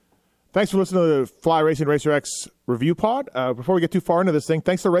Thanks for listening to the Fly Racing Racer X review pod. Before we get too far into this thing,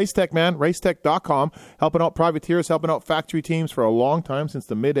 thanks to Racetech, man. Racetech.com, helping out privateers, helping out factory teams for a long time, since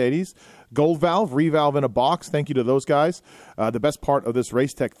the mid-'80s. Gold valve, revalve in a box. Thank you to those guys. The best part of this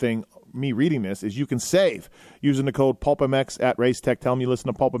Racetech thing, me reading this, is you can save using the code PulpMX at Racetech. Tell them you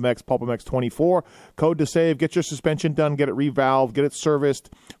listen to PulpMX, PulpMX24. Code to save. Get your suspension done. Get it revalved. Get it serviced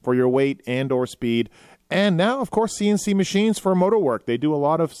for your weight and or speed. And now, of course, CNC machines for motor work. They do a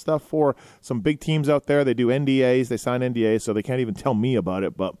lot of stuff for some big teams out there. They do NDAs. They sign NDAs, so they can't even tell me about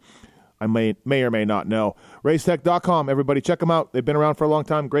it, but I may or may not know. Racetech.com. Everybody check them out. They've been around for a long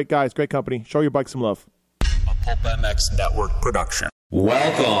time. Great guys, great company. Show your bike some love. A Pulp MX Network production.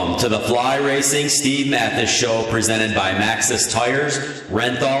 Welcome to the Fly Racing Steve Mathis Show, presented by Maxxis Tires,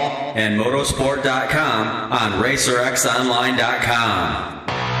 Renthal, and Motorsport.com on RacerXOnline.com.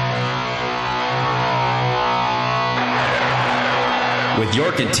 With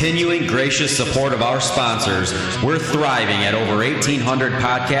your continuing gracious support of our sponsors, we're thriving at over 1,800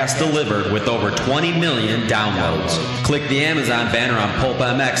 podcasts delivered with over 20 million downloads. Click the Amazon banner on Pulp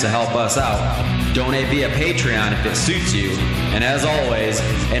MX to help us out. Donate via Patreon if it suits you. And as always,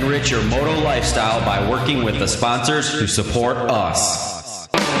 enrich your moto lifestyle by working with the sponsors who support us.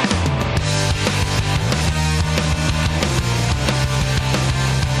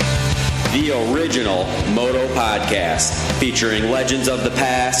 The original Moto Podcast, featuring legends of the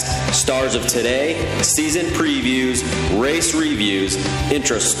past, stars of today, season previews, race reviews,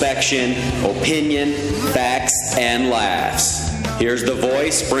 introspection, opinion, facts, and laughs. Here's the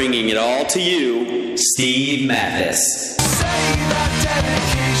voice bringing it all to you, Steve Mathis. Say that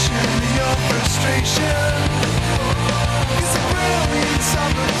dedication to your frustration is the brilliance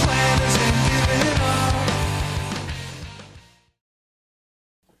of the planners and giving up.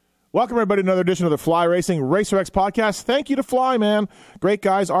 Welcome, everybody, to another edition of the Fly Racing Racer X podcast. Thank you to Fly, man. Great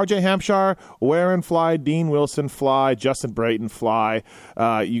guys. RJ Hampshire, Warren Fly, Dean Wilson Fly, Justin Brayton Fly.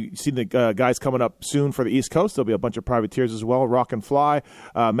 You see the guys coming up soon for the East Coast. There'll be a bunch of privateers as well. Rock and Fly.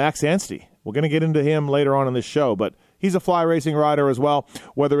 Max Anstey. We're going to get into him later on in this show, but he's a fly racing rider as well.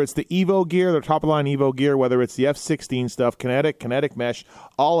 Whether it's the Evo gear, the top-of-the-line Evo gear, whether it's the F16 stuff, kinetic mesh,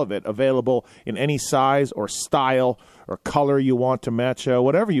 all of it available in any size or style or color you want to match,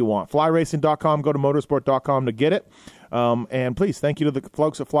 whatever you want. FlyRacing.com, go to motorsport.com to get it. And please, thank you to the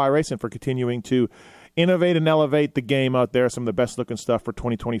folks at Fly Racing for continuing to innovate and elevate the game out there. Some of the best-looking stuff for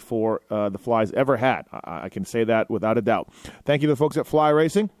 2024 the Fly's ever had. I can say that without a doubt. Thank you to the folks at Fly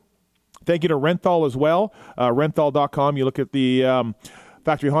Racing. Thank you to Renthal as well. Renthal.com. You look at the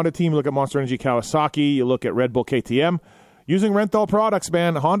factory Honda team. You look at Monster Energy Kawasaki. You look at Red Bull KTM. Using Renthal products,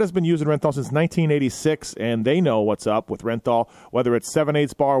 man. Honda's been using Renthal since 1986, and they know what's up with Renthal. Whether it's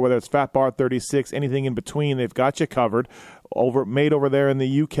 7/8 bar, whether it's Fat Bar 36, anything in between, they've got you covered. Made over there in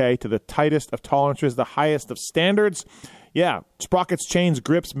the UK to the tightest of tolerances, the highest of standards. Yeah, sprockets, chains,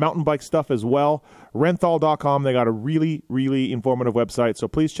 grips, mountain bike stuff as well. Renthal.com. They got a really, really informative website, so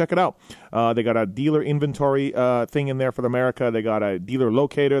please check it out. They got a dealer inventory thing in there for America. They got a dealer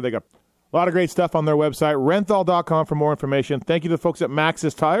locator. They got a lot of great stuff on their website. Renthal.com for more information. Thank you to the folks at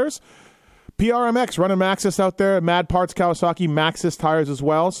Maxxis Tires. PRMX running Maxxis out there. Mad Parts Kawasaki, Maxxis Tires as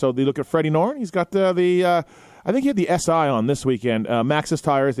well. So they look at Freddie Norn. He's got I think he had the SI on this weekend. Maxxis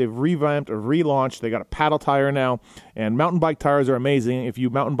Tires, they've revamped or relaunched. They got a paddle tire now, and mountain bike tires are amazing. If you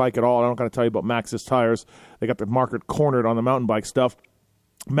mountain bike at all, I'm not going to tell you about Maxxis Tires. They got the market cornered on the mountain bike stuff.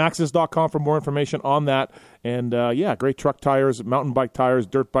 Maxxis.com for more information on that. And, great truck tires, mountain bike tires,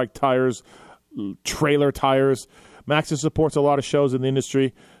 dirt bike tires, trailer tires. Maxxis supports a lot of shows in the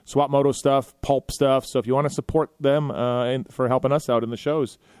industry, Swap Moto stuff, pulp stuff. So if you want to support them for helping us out in the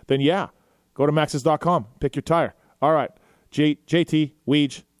shows, then go to Maxxis.com. Pick your tire. All right. JT,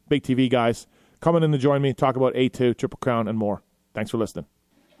 Weege, Big TV guys, coming in to join me, talk about A2, Triple Crown, and more. Thanks for listening.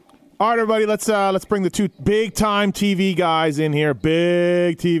 All right, everybody, let's bring the two big-time TV guys in here,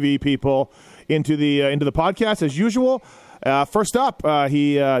 big TV people, into the podcast as usual. First up,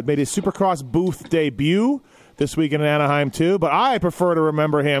 he made his Supercross booth debut this week in Anaheim too, but I prefer to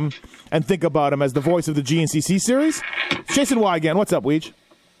remember him and think about him as the voice of the GNCC series. Jason Wygant, what's up, Weege?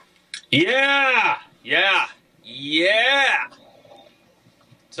 Yeah.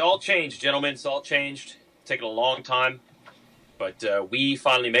 It's all changed, gentlemen. It's all changed. It's taken a long time, but we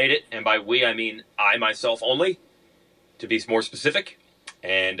finally made it, and by we, I mean I myself only, to be more specific.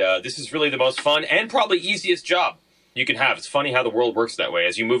 And this is really the most fun and probably easiest job you can have. It's funny how the world works that way.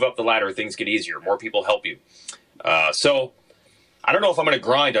 As you move up the ladder, things get easier. More people help you. So I don't know if I'm going to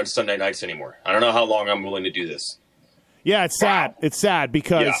grind on Sunday nights anymore. I don't know how long I'm willing to do this. Yeah, it's sad. It's sad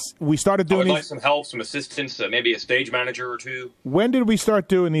because we started I doing would these. like some help, some assistance, maybe a stage manager or two. When did we start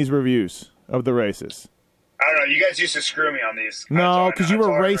doing these reviews of the races? I don't know. You guys used to screw me on these. No, because because you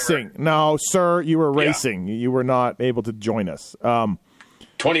were racing. No, sir, you were Yeah. racing. You were not able to join us.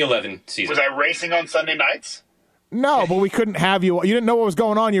 2011 season. Was I racing on Sunday nights? No, but we couldn't have you. You didn't know what was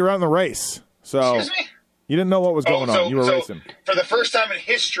going on. You were out in the race. So Excuse me? you didn't know what was going on. You were racing. For the first time in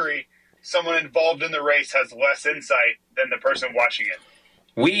history, someone involved in the race has less insight than the person watching it.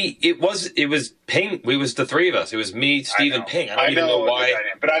 It was Ping. We was the three of us. It was me, Steve, and Ping. I don't even know why.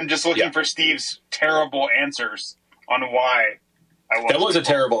 But I'm just looking for Steve's terrible answers on why I wasn't. That was a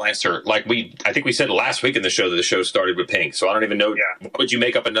terrible answer. Like I think we said last week in the show that the show started with Ping. So I don't even know. Yeah. Why would you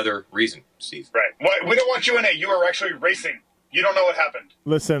make up another reason, Steve? Right. We don't want you in it. You were actually racing. You don't know what happened.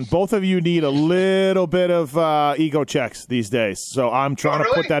 Listen, both of you need a little bit of ego checks these days. So I'm trying to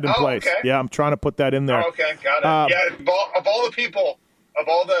put that in place. Okay. Yeah, I'm trying to put that in there. Oh, okay, got it. Of all the people, of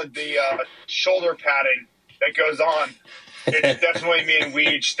all the shoulder padding that goes on, it's definitely me and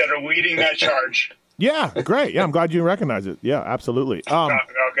Weege that are leading that charge. Yeah, great. Yeah, I'm glad you recognize it. Yeah, absolutely. Okay,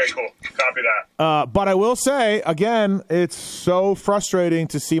 cool. Copy that. But I will say, again, it's so frustrating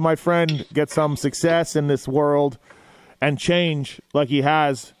to see my friend get some success in this world and change like he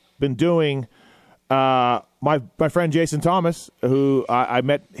has been doing. My friend Jason Thomas, who I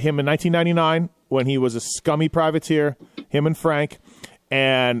met him in 1999 when he was a scummy privateer, him and Frank.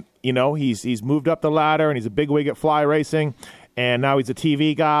 And, he's moved up the ladder, and he's a big wig at fly racing. And now he's a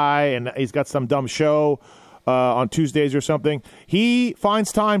TV guy, and he's got some dumb show on Tuesdays or something. He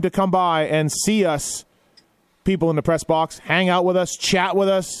finds time to come by and see us, people in the press box, hang out with us, chat with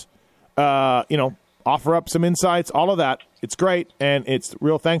us, offer up some insights, all of that. It's great, and it's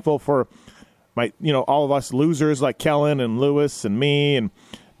real thankful for all of us losers like Kellen and Lewis and me and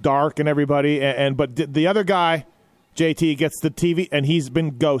Dark and everybody. But the other guy, JT, gets the TV, and he's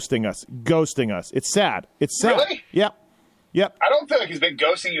been ghosting us. It's sad. It's sad. Really? Yep. I don't feel like he's been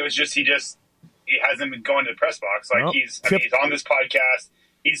ghosting you. It's just he hasn't been going to the press box. Like he's on this podcast.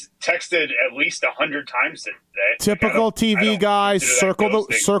 He's texted at least 100 times today. Typical TV guys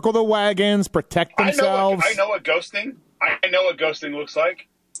circle the wagons, protect themselves. I know what ghosting looks like.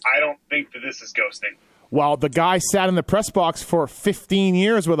 I don't think that this is ghosting. Well, the guy sat in the press box for 15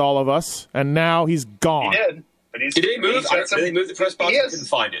 years with all of us, and now he's gone. He did. But Did they move? Did they move the press box? I couldn't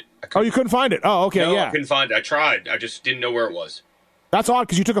find it. You couldn't find it? Oh, okay, no, yeah. I couldn't find it. I tried. I just didn't know where it was. That's odd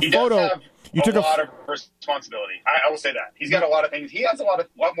because you took a photo. You took a lot of responsibility. I will say that. He's got a lot of things. He has a lot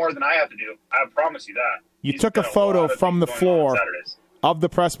more than I have to do. I promise you that. You took a photo from the floor of the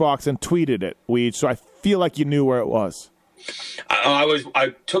press box and tweeted it, Weed, so I feel like you knew where it was.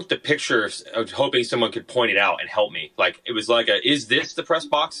 I took the picture. I was hoping someone could point it out and help me. Like it was like, is this the press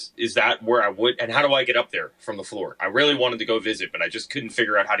box? Is that where I would? And how do I get up there from the floor? I really wanted to go visit, but I just couldn't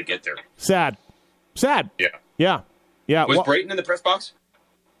figure out how to get there. Sad. Yeah. Was Brayton in the press box?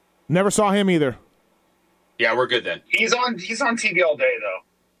 Never saw him either. Yeah, we're good then. He's on TV all day though.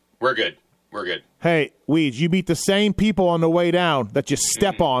 We're good. Hey, Weeds, you beat the same people on the way down that you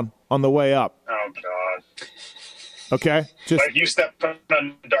step on the way up. Oh God. Okay, just like you step on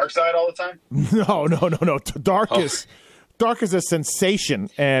the dark side all the time. No. Dark is a sensation,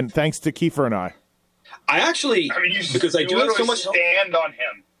 and thanks to Kiefer and I. Because I do have so much stand on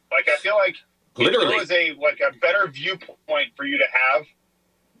him. Like I feel like literally if there was a better viewpoint for you to have,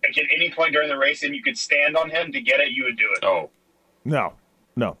 like at any point during the race, and you could stand on him to get it, you would do it. Oh, no.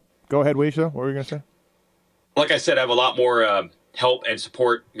 Go ahead, Weisha. What were you going to say? Like I said, I have a lot more help and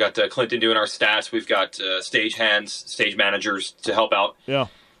support. We got Clinton doing our stats. We've got stage hands, stage managers to help out. Yeah.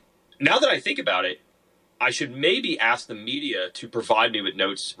 Now that I think about it, I should maybe ask the media to provide me with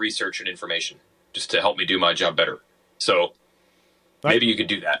notes, research, and information just to help me do my job better. So maybe you could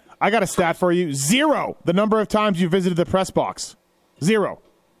do that. I got a stat for you. 0. The number of times you visited the press box. 0.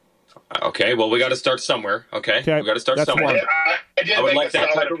 Okay, well, we got to start somewhere. Okay. We got to start somewhere. I would like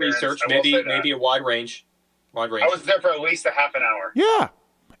that type of research. Maybe a wide range. I was there for at least a half an hour. Yeah.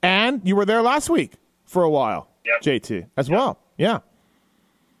 And you were there last week for a while, JT, as well. Yeah.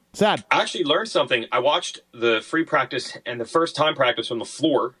 Sad. I actually learned something. I watched the free practice and the first time practice on the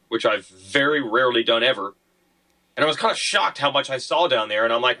floor, which I've very rarely done ever. And I was kind of shocked how much I saw down there.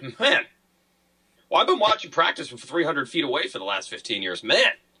 And I'm like, man, I've been watching practice from 300 feet away for the last 15 years.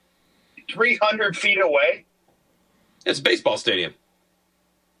 Man. 300 feet away? It's a baseball stadium.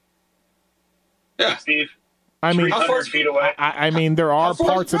 Yeah. Steve? I mean, 300 feet away? I mean, there are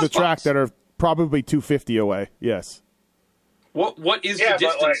parts of the track that are probably 250 away. Yes. What is the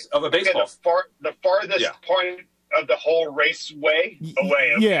distance of a baseball? The farthest point of the whole raceway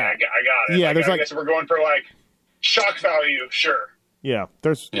away. Okay, yeah. I got it. Yeah, I guess we're going for shock value, sure. Yeah,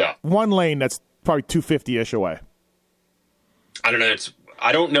 there's one lane that's probably 250-ish away. I don't know.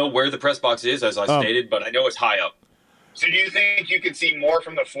 I don't know where the press box is, as I stated, but I know it's high up. So do you think you can see more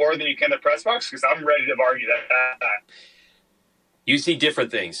from the floor than you can the press box? Because I'm ready to argue that. You see different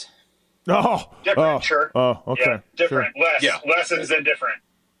things. Different, sure. Oh, okay. Yeah, different. Sure. Less. Yeah. Lessons and different.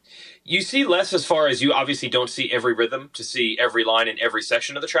 You see less as far as you obviously don't see every rhythm to see every line in every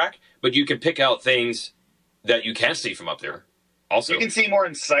section of the track, but you can pick out things that you can't see from up there. Also, You can see more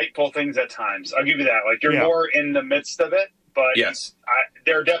insightful things at times. I'll give you that. Like, you're more in the midst of it, but yes,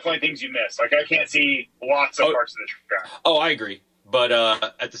 there are definitely things you miss. Like, I can't see lots of parts of the track. Oh, I agree. But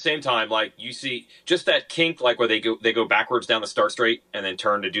at the same time, like, you see just that kink, like where they go backwards down the start straight and then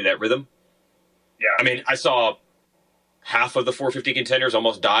turn to do that rhythm. Yeah. I mean, I saw half of the 450 contenders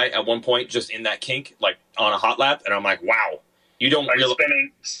almost die at one point just in that kink, like on a hot lap, and I'm like, wow, you don't like really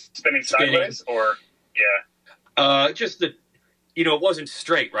spinning sideways, or just the, it wasn't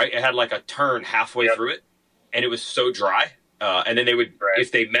straight, right? It had like a turn halfway through it, and it was so dry. And then they would,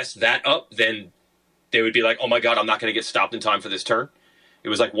 if they messed that up, then they would be like, oh my God, I'm not going to get stopped in time for this turn. It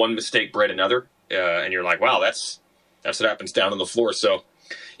was like one mistake bred another. And you're like, wow, that's what happens down on the floor. So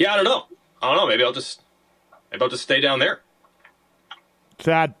yeah, I don't know. Maybe I'll just stay down there.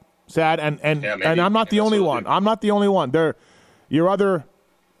 Sad. And I'm not the only one. I'm not the only one. Your other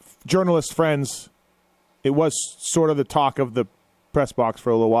journalist friends, it was sort of the talk of the press box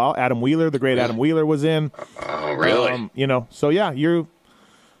for a little while. Adam Wheeler, the great Adam Wheeler, was in. Oh, really? So yeah, you'll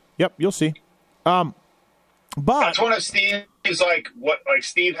see. But that's one of Steve's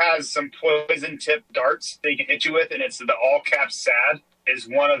Steve has some poison tip darts they can hit you with, and it's the all caps sad is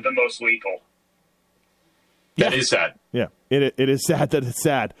one of the most lethal. That is sad. Yeah, it is sad that it's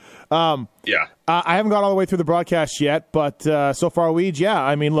sad. Yeah. I haven't got all the way through the broadcast yet, but so far, Weege, yeah.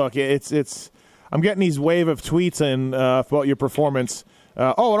 I mean, look, it's. I'm getting these wave of tweets about your performance.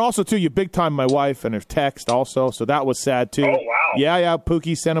 And also, too, you big-time my wife and her text also, so that was sad, too. Oh, wow. Yeah,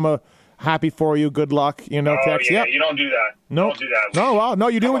 Pookie sent him a happy for you, good luck, text. Yeah, you don't do that. No. Don't do that. No, well, no,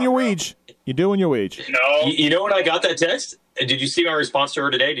 you're doing your Weege. You're doing your Weege. No. You know when I got that text? Did you see my response to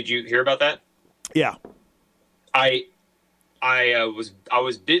her today? Did you hear about that? Yeah. I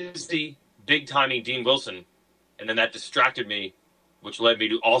was busy big-timing Dean Wilson, and then that distracted me, which led me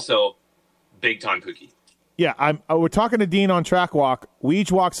to also big-time Pookie. Yeah, we're talking to Dean on track walk.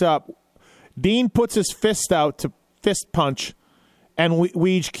 Weege walks up. Dean puts his fist out to fist punch, and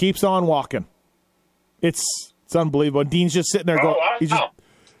Weege keeps on walking. It's unbelievable. Dean's just sitting there going. Wow.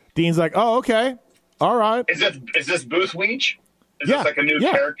 Dean's like, oh, okay, all right. Is this Booth Weege? Is this like a new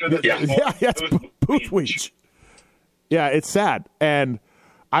character? It's Booth Weege. Yeah, it's sad. And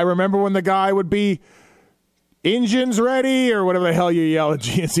I remember when the guy would be engines ready or whatever the hell you yell at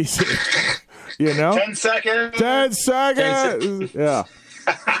GNCC. 10 seconds. 10 seconds. Yeah.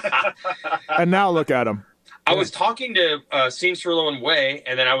 And now look at him. I was talking to Seamsterlo and Way,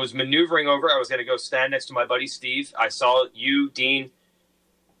 and then I was maneuvering over. I was going to go stand next to my buddy Steve. I saw you, Dean.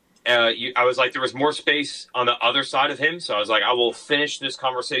 I was like, there was more space on the other side of him. So I was like, I will finish this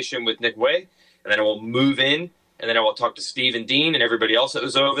conversation with Nick Way, and then I will move in, and then I will talk to Steve and Dean and everybody else that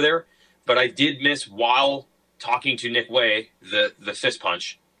was over there. But I did miss, while talking to Nick Way, the fist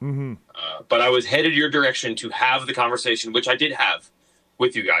punch. Mm-hmm. But I was headed your direction to have the conversation, which I did have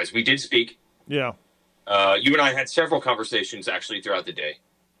with you guys. We did speak. Yeah. You and I had several conversations actually throughout the day.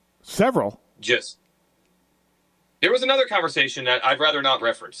 Several? There was another conversation that I'd rather not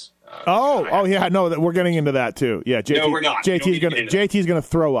reference. Yeah, no, we're getting into that too. Yeah, no, we're not. JT's gonna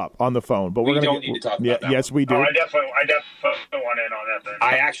throw up on the phone, but we don't need to talk about that. Yes, we do. I definitely want in on that. Then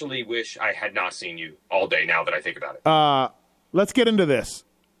I actually wish I had not seen you all day. Now that I think about it, let's get into this.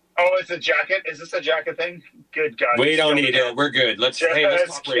 Oh, it's a jacket. Is this a jacket thing? Good God. We don't need it. We're good. Let's talk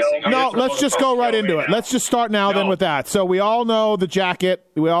racing. No, let's just go right into it. Let's just start now then with that. So we all know the jacket.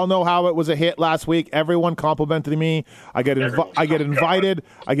 We all know how it was a hit last week. Everyone complimented me. I get invited.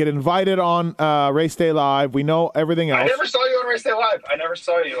 I get invited on Race Day Live. We know everything else. I never saw you on Race Day Live. I never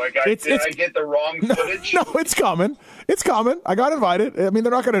saw you. Did I get the wrong footage? No, it's coming. It's coming. I got invited. I mean,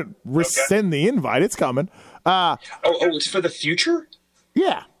 they're not going to rescind the invite. It's coming. It's for the future?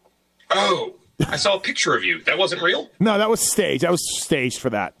 Yeah. Oh, I saw a picture of you. That wasn't real? No, that was staged. That was staged for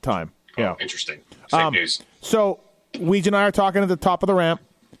that time. Yeah. Interesting. Fake news. So, Weege and I are talking at the top of the ramp.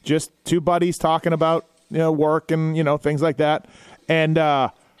 Just two buddies talking about, work and, things like that. And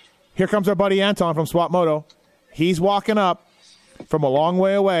here comes our buddy Anton from Swap Moto. He's walking up from a long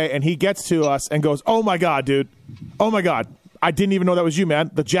way away, and he gets to us and goes, oh, my God, dude. Oh, my God. I didn't even know that was you, man.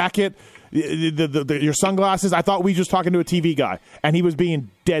 The jacket, your sunglasses. I thought we were just talking to a TV guy, and he was being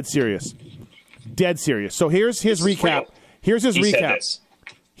dead serious. Dead serious. So here's his This is recap. real. Here's his He said recap. this.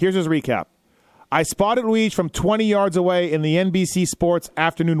 Here's his recap. I spotted Weege from 20 yards away in the NBC Sports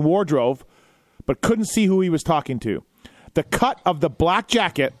afternoon wardrobe, but couldn't see who he was talking to. The cut of the black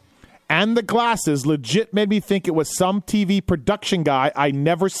jacket and the glasses legit made me think it was some TV production guy I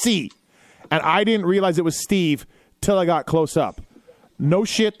never see. And I didn't realize it was Steve till I got close up. No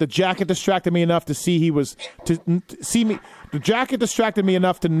shit, the jacket distracted me enough to see he was see me. The jacket distracted me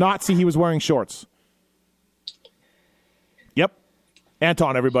enough to not see he was wearing shorts. Yep,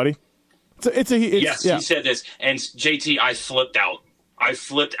 Anton, everybody. Yes, yeah. he said this, and JT, I flipped out. I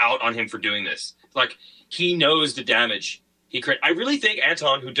flipped out on him for doing this. Like, he knows the damage he created. I really think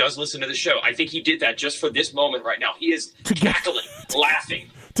Anton, who does listen to the show, I think he did that just for this moment right now. He is cackling, laughing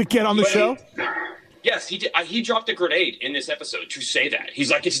To get on the show. Yes, he did. He dropped a grenade in this episode to say that.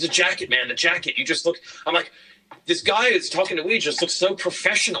 He's like, "It's the jacket, man. The jacket. You just look." I'm like, this guy is talking to me. Just looks so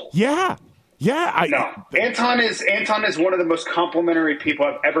professional. Yeah. No, Anton is one of the most complimentary people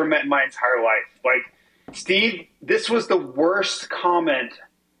I've ever met in my entire life. Like, Steve, this was the worst comment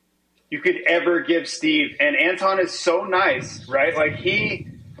you could ever give Steve. And Anton is so nice, right? Like, he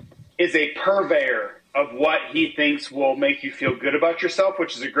is a purveyor of what he thinks will make you feel good about yourself,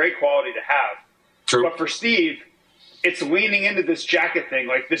 which is a great quality to have. True. But for Steve, it's leaning into this jacket thing.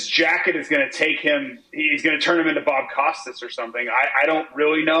 Like, this jacket is going to take him, he's going to turn him into Bob Costas or something. I don't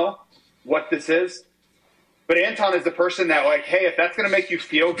really know what this is. But Anton is the person that, like, hey, if that's going to make you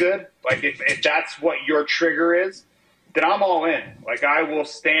feel good, like, if that's what your trigger is, then I'm all in. Like, I will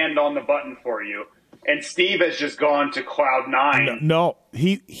stand on the button for you. And Steve has just gone to cloud nine. No,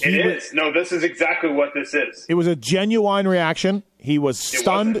 It is. No, this is exactly what this is. It was a genuine reaction. He was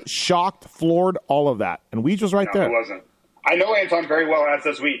stunned, wasn't. shocked, floored, all of that. And Weege was right No, there. it wasn't. I know Anton very well, as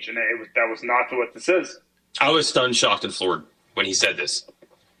does Weege, and that was not what this is. I was stunned, shocked, and floored when he said this.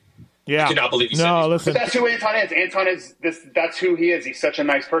 Yeah. I could not believe he said No, these listen. But that's who Anton is. Anton is this. That's who he is. He's such a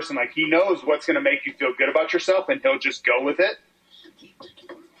nice person. Like, he knows what's going to make you feel good about yourself, and he'll just go with it.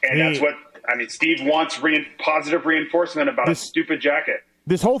 And that's what I mean. Steve wants positive reinforcement about a stupid jacket.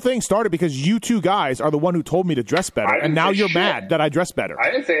 This whole thing started because you two guys are the one who told me to dress better, and now you're mad that I dress better.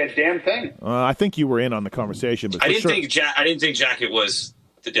 I didn't say a damn thing. I think you were in on the conversation, but I for didn't sure. think I didn't think jacket was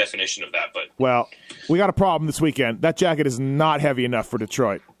the definition of that, but Well, we got a problem this weekend. That jacket is not heavy enough for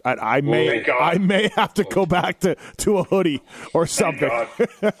Detroit. I thank God. I may have to go back to a hoodie or something.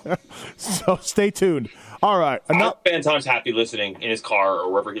 God. So stay tuned. All right. I hope Anton's happy listening in his car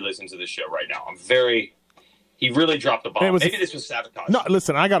or wherever he listens to this show right now. He really dropped the bomb. Maybe this was sabotage. No,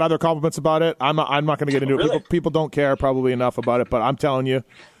 listen, I got other compliments about it. I'm not going to get into Really? it. People don't care probably enough about it, but I'm telling you,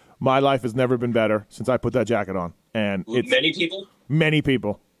 my life has never been better since I put that jacket on. And it's Many people? many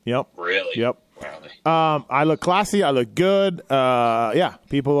people. Yep. Really? Yep. Wow. I look classy. I look good. Yeah,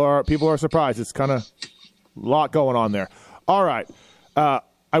 people are surprised. It's kind of a lot going on there. All right.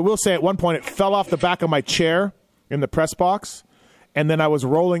 I will say at one point it fell off the back of my chair in the press box, and then I was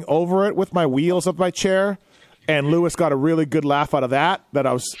rolling over it with my wheels of my chair, and Lewis got a really good laugh out of that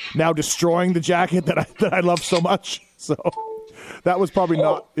I was now destroying the jacket that I love so much. So that was probably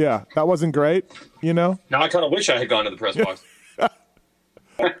not – yeah, that wasn't great, you know? Now I kind of wish I had gone to the press box.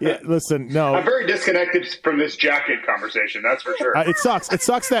 Yeah, listen, no. I'm very disconnected from this jacket conversation. That's for sure. It sucks. It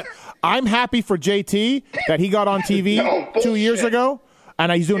sucks that I'm happy for JT that he got on TV No, 2 years bullshit. ago,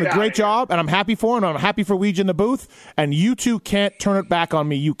 and he's doing Get a great outta here. job, and I'm happy for him. And I'm happy for Weege in the booth, and you two can't turn it back on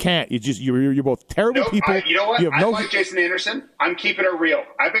me. You can't. You're both terrible Nope, people. you know what? You have I'm no. like Jason Anderson. I'm keeping it real.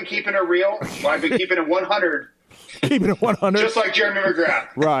 I've been keeping it real. Well, I've been keeping it 100, Keeping it 100. just like Jeremy McGrath.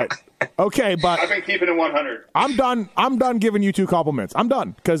 Right. Okay, but I've been keeping it 100. I'm done giving you two compliments. I'm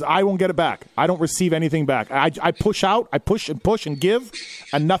done because I won't get it back. I don't receive anything back. I push out. I push and give,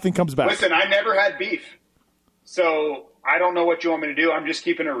 and nothing comes back. Listen, I never had beef, so I don't know what you want me to do. I'm just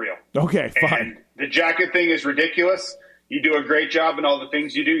keeping it real. Okay, fine. And the jacket thing is ridiculous. You do a great job in all the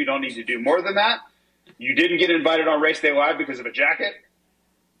things you do. You don't need to do more than that. You didn't get invited on Race Day Live because of a jacket.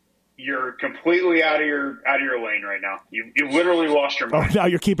 You're completely out of your lane right now. You literally lost your Oh, mind. now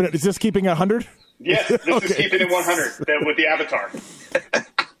you're keeping it. Is this keeping it 100? Yes, this is Okay. keeping it 100 with the avatar.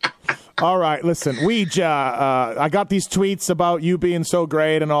 All right, listen, Weege, I got these tweets about you being so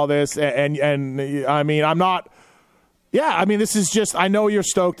great and all this, and I mean, I'm not. Yeah, I mean, this is just. I know you're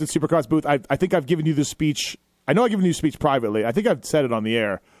stoked at Supercross booth. I think I've given you the speech. I know I've given you a speech privately. I think I've said it on the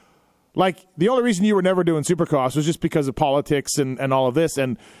air. Like, the only reason you were never doing Supercross was just because of politics and all of this,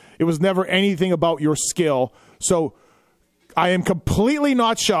 and it was never anything about your skill. So I am completely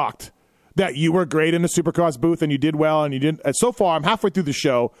not shocked that you were great in the Supercross booth and you did well and you didn't. So far, I'm halfway through the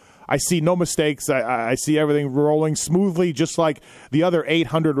show. I see no mistakes. I see everything rolling smoothly, just like the other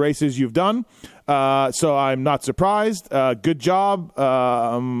 800 races you've done. So I'm not surprised. Good job.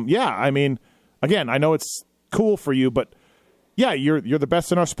 I mean, again, I know it's cool for you, but yeah, you're the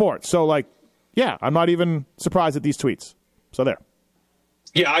best in our sport. So like, yeah, I'm not even surprised at these tweets. So there.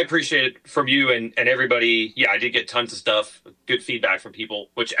 Yeah, I appreciate it from you and everybody. Yeah, I did get tons of stuff, good feedback from people,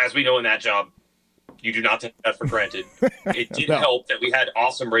 which, as we know in that job, you do not take that for granted. It did help that we had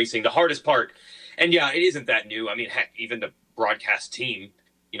awesome racing. The hardest part, and yeah, it isn't that new. I mean, heck, even the broadcast team,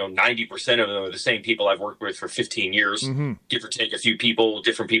 90% of them are the same people I've worked with for 15 years, give or take a few people,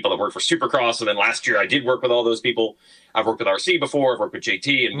 different people that work for Supercross. And then last year I did work with all those people. I've worked with RC before. I've worked with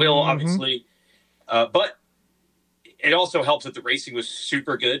JT and Will, obviously. But it also helps that the racing was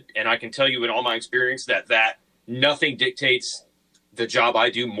super good. And I can tell you in all my experience that nothing dictates the job I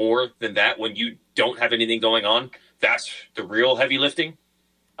do more than that. When you don't have anything going on, that's the real heavy lifting.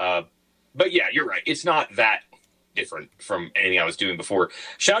 But yeah, you're right. It's not that different from anything I was doing before.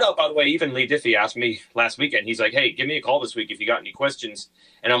 Shout out, by the way, even Lee Diffie asked me last weekend. He's like, hey, give me a call this week if you got any questions.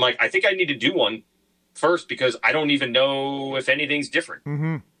 And I'm like, I think I need to do one first because I don't even know if anything's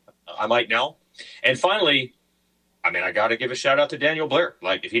different. I might now. And finally, I mean, I got to give a shout out to Daniel Blair.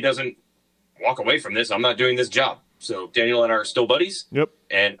 Like, if he doesn't walk away from this, I'm not doing this job. So Daniel and I are still buddies. Yep.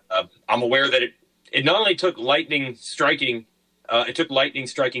 And I'm aware that it not only took lightning striking, it took lightning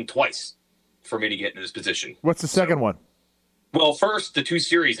striking twice for me to get in this position. What's the second one? Well, first, the 2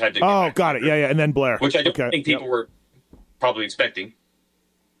 series had to get back got it. Yeah. And then Blair. Which I don't think people were probably expecting.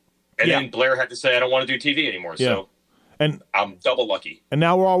 And then Blair had to say, I don't want to do TV anymore. Yeah. So and I'm double lucky. And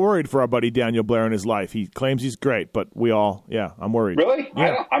now we're all worried for our buddy Daniel Blair in his life. He claims he's great, but we all, I'm worried. Really?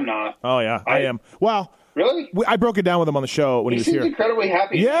 Yeah. I'm not. Oh, yeah, I am. Well, really? I broke it down with him on the show when he was here. He seems incredibly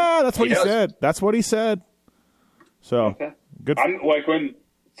happy. Yeah, that's what he said. That's what he said. So, good. I'm like, when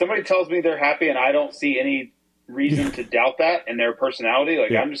somebody tells me they're happy and I don't see any reason to doubt that in their personality,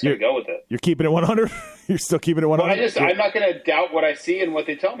 like, I'm just going to go with it. You're keeping it 100? You're still keeping it 100? Well, I'm not going to doubt what I see and what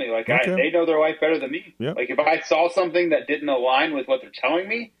they tell me. Like, they know their life better than me. Yep. Like, if I saw something that didn't align with what they're telling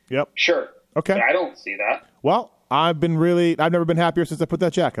me, sure. Okay. But I don't see that. Well, I've never been happier since I put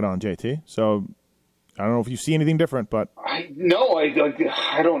that jacket on, JT. So I don't know if you see anything different, but I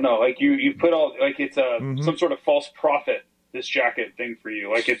don't know. Like, you put all, like, it's some sort of false prophet, this jacket thing for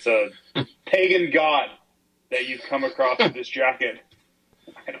you. Like, it's a pagan god that you've come across with this jacket.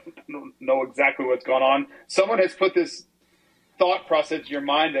 I don't know exactly what's going on. Someone has put this thought process in your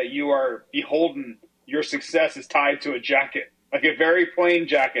mind that you are beholden. Your success is tied to a jacket, like a very plain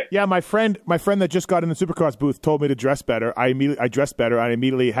jacket. Yeah, my friend that just got in the Supercross booth told me to dress better. I dressed better. I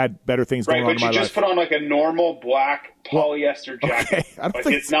immediately had better things going on in my life. But you just put on like a normal black polyester jacket. Okay. I don't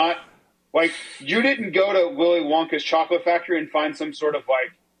think it's not like you didn't go to Willy Wonka's chocolate factory and find some sort of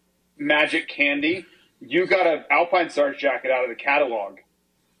like magic candy. You got an Alpine Stars jacket out of the catalog.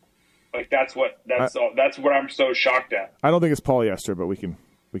 Like that's what I'm so shocked at. I don't think it's polyester, but we can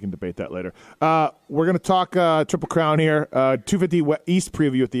debate that later. We're going to talk Triple Crown here, 250 East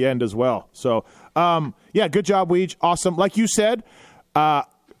preview at the end as well. So, good job, Weege. Awesome. Like you said,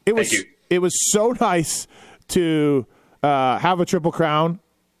 it was so nice to have a Triple Crown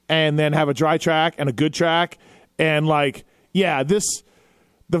and then have a dry track and a good track. And the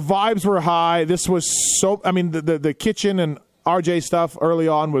vibes were high. This was the kitchen and RJ stuff early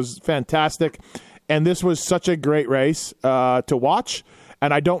on was fantastic. And this was such a great race to watch.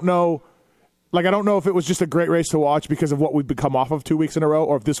 And I don't know if it was just a great race to watch because of what we've become off of 2 weeks in a row,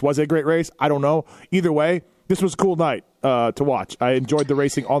 or if this was a great race. I don't know. Either way, this was a cool night to watch. I enjoyed the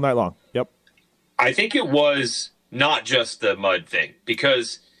racing all night long. Yep. I think it was not just the mud thing,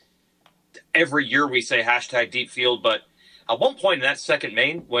 because every year we say hashtag deep field, but at one point in that second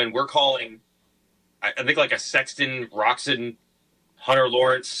main, when we're calling, I think like a Sexton, Roxon, Hunter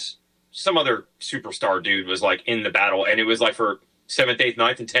Lawrence, some other superstar dude was like in the battle, and it was like for 7th, 8th,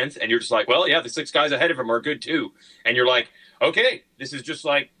 9th, and 10th, and you're just like, well, yeah, the 6 guys ahead of him are good too. And you're like, okay, this is just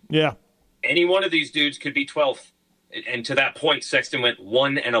like, any one of these dudes could be 12th. And to that point, Sexton went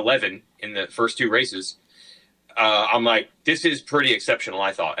 1-11 in the first 2 races. I'm like, this is pretty exceptional,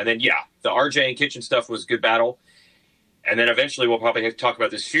 I thought. And then, the RJ and Kitchen stuff was good battle. And then eventually we'll probably have to talk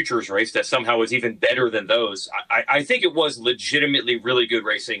about this Futures race that somehow was even better than those. I think it was legitimately really good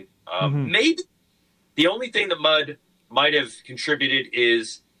racing. Maybe the only thing the mud might have contributed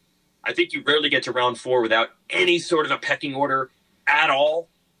is I think you rarely get to round 4 without any sort of a pecking order at all.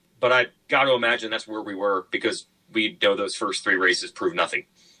 But I got to imagine that's where we were, because we know those first 3 races proved nothing.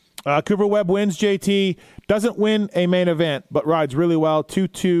 Cooper Webb wins, JT. Doesn't win a main event, but rides really well.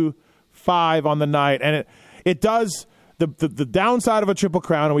 2.25 on the night. And it does the downside of a Triple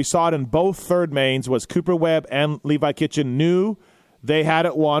Crown, and we saw it in both third mains, was Cooper Webb and Levi Kitchen knew they had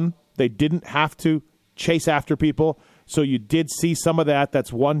it won. They didn't have to chase after people. So you did see some of that.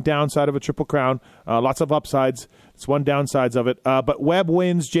 That's one downside of a Triple Crown. Lots of upsides. It's one downsides of it. But Webb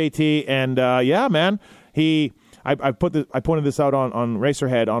wins, JT, and yeah, man, I pointed this out on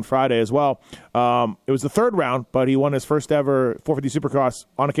Racerhead on Friday as well. It was the third round, but he won his first ever 450 Supercross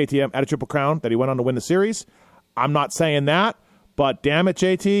on a KTM at a Triple Crown that he went on to win the series. I'm not saying that, but damn it,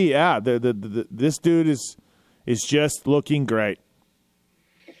 JT, yeah, this dude is just looking great.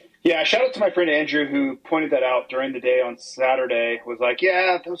 Yeah, shout out to my friend Andrew who pointed that out during the day on Saturday. Was like,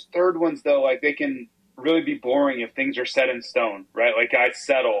 yeah, those third ones though, like they can really be boring if things are set in stone, right? Like guys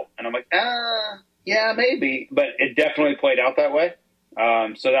settle, and I'm like, yeah, maybe, but it definitely played out that way.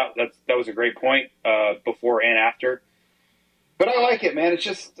 So that was a great point before and after. But I like it, man. It's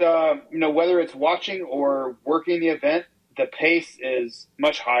just whether it's watching or working the event, the pace is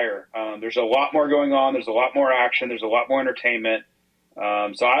much higher. There's a lot more going on. There's a lot more action. There's a lot more entertainment.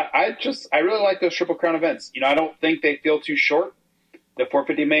 So I really like those Triple Crown events. I don't think they feel too short. The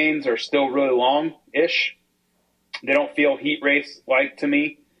 450 mains are still really long-ish. They don't feel heat race-like to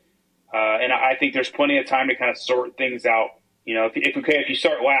me. And I think there's plenty of time to kind of sort things out. If you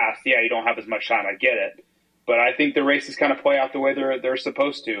start last, yeah, you don't have as much time. I get it. But I think the races kind of play out the way they're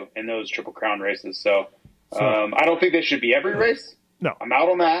supposed to in those Triple Crown races. So I don't think they should be every race. No. I'm out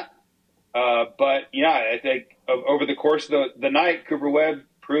on that. But, yeah, I think over the course of the night, Cooper Webb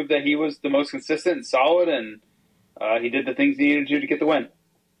proved that he was the most consistent and solid, and he did the things he needed to get the win.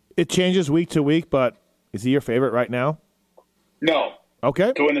 It changes week to week, but is he your favorite right now? No.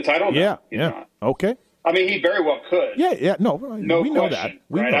 Okay. To win the title? No, yeah. he's Yeah. not. Okay. I mean, he very well could. Yeah. No, we know that.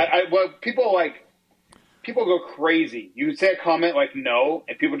 We right? know. People go crazy. You say a comment like no,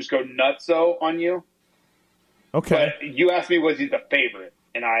 and people just go nutso on you. Okay. But you asked me, was he the favorite?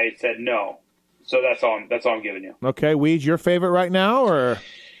 And I said no. So that's all I'm giving you. Okay. Weege, your favorite right now, or?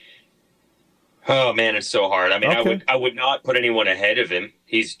 Oh man, it's so hard. I mean, Okay. I would not put anyone ahead of him.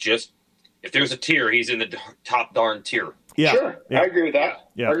 He's just, if there's a tier, he's in the top darn tier. Yeah. Sure. Yeah. I agree with that.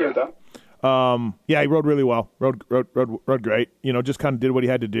 Yeah. I agree with that. Yeah, he rode really well. Rode great. Just kind of did what he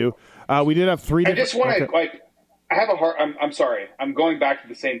had to do. We did have three. I just want to I have a hard. I'm sorry. I'm going back to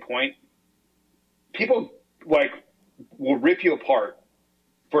the same point. People will rip you apart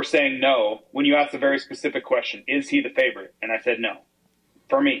for saying no when you ask a very specific question. Is he the favorite? And I said no.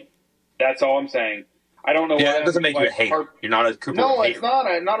 For me, that's all I'm saying. I don't know. Yeah, why it doesn't make you a hater. You're not a Cooper No, hater. it's not.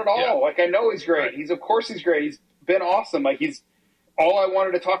 Not at all. Yeah. I know he's great. Right. Of course he's great. He's been awesome. All I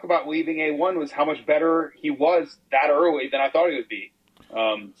wanted to talk about leaving A1 was how much better he was that early than I thought he would be. So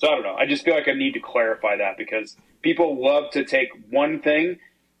I don't know. I just feel like I need to clarify that because people love to take one thing,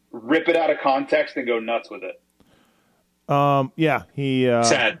 rip it out of context, and go nuts with it. Yeah, he.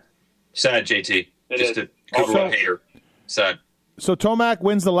 Sad, JT. It Just is. a Cooper Also- hater. Sad. So Tomac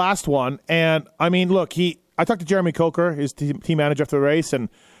wins the last one, and I mean, look, I talked to Jeremy Coker, his team manager after the race, and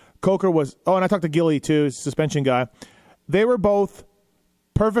Coker was. Oh, and I talked to Gilly too, his suspension guy. They were both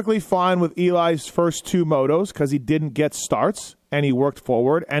perfectly fine with Eli's first two motos because he didn't get starts and he worked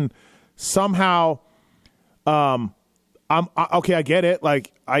forward, and somehow, okay, I get it.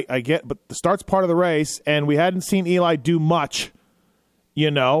 I get, but the start's part of the race, and we hadn't seen Eli do much,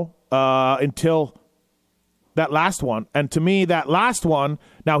 until that last one. And to me, that last one,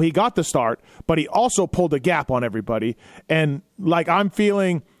 now he got the start, but he also pulled a gap on everybody. And I'm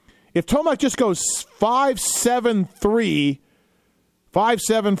feeling, if Tomac just goes 5.73,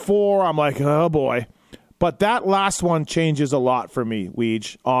 5.74, I'm like, oh boy. But that last one changes a lot for me,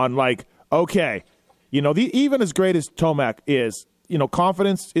 Weege, on okay, even as great as Tomac is,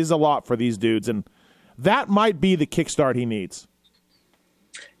 confidence is a lot for these dudes. And that might be the kickstart he needs.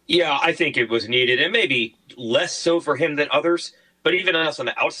 Yeah, I think it was needed, and maybe less so for him than others. But even us on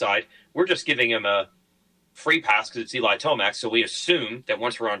the outside, we're just giving him a free pass because it's Eli Tomac. So we assume that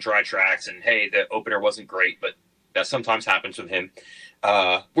once we're on dry tracks, and hey, the opener wasn't great, but that sometimes happens with him.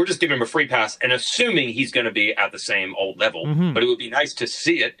 We're just giving him a free pass and assuming he's going to be at the same old level. Mm-hmm. But it would be nice to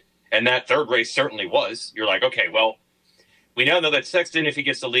see it, and that third race certainly was. You're like, okay, well, we now know that Sexton, if he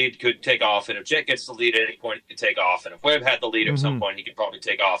gets the lead, could take off. And if Jet gets the lead at any point, he could take off. And if Webb had the lead at some point, he could probably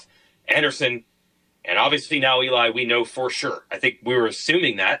take off. Anderson, and obviously now Eli, we know for sure. I think we were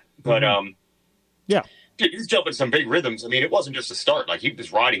assuming that. But, yeah. He's jumping some big rhythms. I mean, it wasn't just a start. He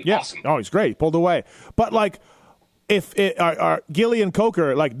was riding awesome. Oh, he's great. He pulled away. But, if are Gilly and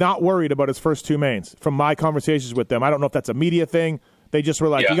Coker, not worried about his first two mains from my conversations with them. I don't know if that's a media thing. They just were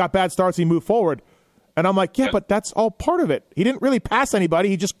like, he got bad starts, he moved forward. And I'm like, but that's all part of it. He didn't really pass anybody.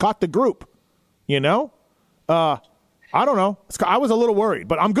 He just caught the group, I don't know. I was a little worried,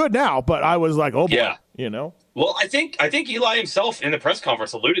 but I'm good now. But I was like, oh boy, Yeah. you know. Well, I think Eli himself in the press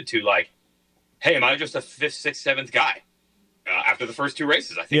conference alluded to, like, hey, am I just a fifth, sixth, seventh guy after the first two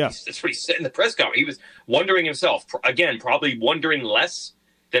races? I think that's what he said in the press conference. He was wondering himself, again, probably wondering less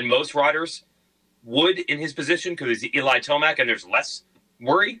than most riders would in his position because he's Eli Tomac and there's less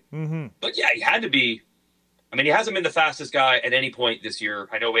worry. Mm-hmm. But yeah, he had to be. I mean, he hasn't been the fastest guy at any point this year.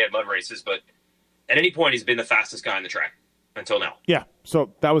 I know we had mud races, but at any point he's been the fastest guy on the track until now. Yeah,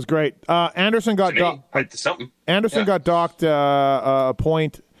 so that was great. Anderson got got docked a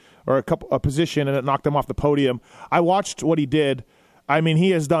point or a position, and it knocked him off the podium. I watched what he did. I mean,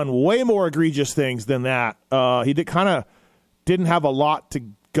 he has done way more egregious things than that. He didn't have a lot to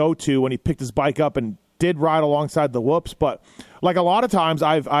go to when he picked his bike up and did ride alongside the whoops. But like a lot of times,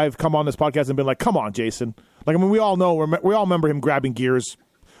 I've come on this podcast and been like, "Come on, Jason!" Like, I mean, we all remember him grabbing gears.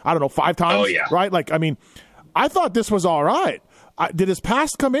 I don't know, 5 times. Oh yeah, right. Like, I mean, I thought this was all right. Did his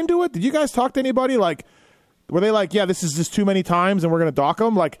past come into it? Did you guys talk to anybody? Like, were they like, "Yeah, this is just too many times, and we're going to dock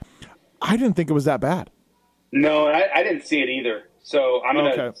him"? Like, I didn't think it was that bad. No, I didn't see it either. So I'm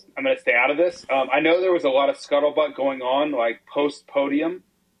gonna stay out of this. I know there was a lot of scuttlebutt going on, like post podium.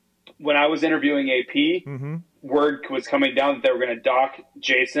 When I was interviewing AP, word was coming down that they were going to dock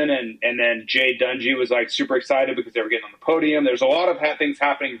Jason, and then Jay Dungy was like super excited because they were getting on the podium. There's a lot of things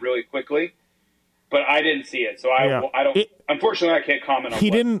happening really quickly, but I didn't see it, so I don't. Unfortunately, I can't comment on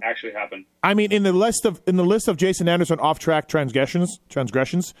what actually happened. I mean, in the list of Jason Anderson off track transgressions,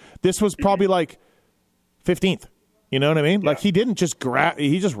 this was probably like 15th. You know what I mean? Yeah. Like, he didn't just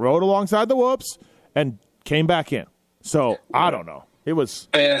he just rode alongside the whoops and came back in. So I don't know. It was.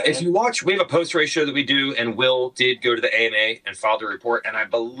 If you watch, we have a post-race show that we do, and Will did go to the AMA and filed a report. And I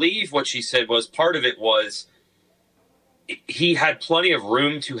believe what she said was part of it was he had plenty of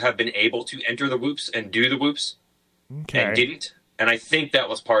room to have been able to enter the whoops and do the whoops, and didn't. And I think that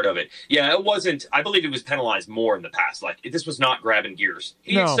was part of it. Yeah, it wasn't. I believe he was penalized more in the past. Like, this was not grabbing gears.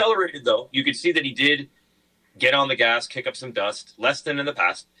 He accelerated, though. You could see that he did get on the gas, kick up some dust, less than in the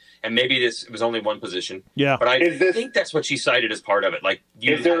past. And maybe it was only one position. Yeah. But I think that's what she cited as part of it. Like,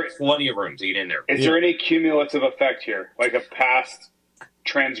 you have plenty of room to get in there. Is there any cumulative effect here? Like a past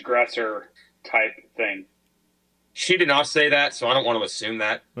transgressor type thing? She did not say that, so I don't want to assume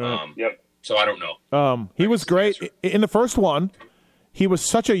that. So I don't know. He was great. In the first one, he was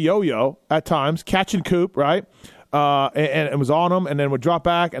such a yo-yo at times, catch and coop, right? And it was on him, and then would drop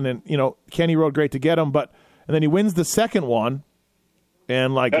back, and then, Kenny rode great to get him. And then he wins the second one.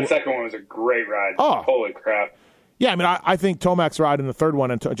 And like that second one was a great ride. Oh, holy crap! Yeah, I mean, I think Tomac's ride in the third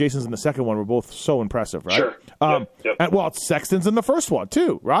one and Jason's in the second one were both so impressive, right? Sure. Yep. And Sexton's in the first one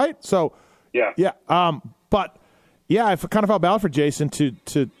too, right? So yeah. But yeah, I kind of felt bad for Jason to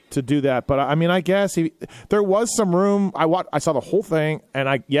do that. But I mean, I guess there was some room. I saw the whole thing,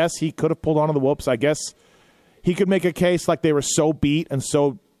 and yes, he could have pulled onto the whoops. I guess he could make a case like they were so beat and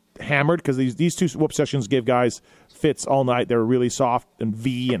so hammered because these two whoop sessions gave guys fits all night. They were really soft and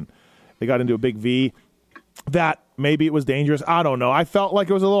V, and they got into a big V. That maybe it was dangerous. I don't know. I felt like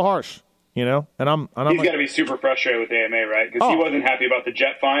it was a little harsh, and I'm he's got to be super frustrated with AMA, right? Because he wasn't happy about the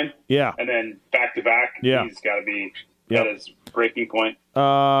jet fine. Yeah, and then back to back, he's got to be at his breaking point.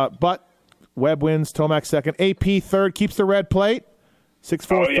 But Webb wins. Tomac second. AP third. Keeps the red plate.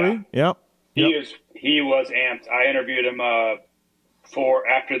 6-4-3. Yep. He was amped. I interviewed him for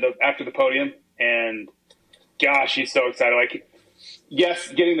after the podium, and gosh, he's so excited. Like, yes,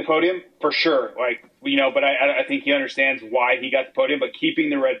 getting the podium for sure. Like, but I think he understands why he got the podium. But keeping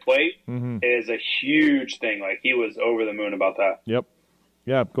the red plate is a huge thing. Like, he was over the moon about that. Yep.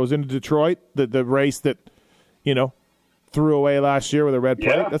 Yeah, goes into Detroit, the race that threw away last year with a red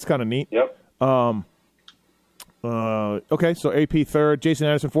plate. Yeah. That's kind of neat. Yep. Okay, so AP third, Jason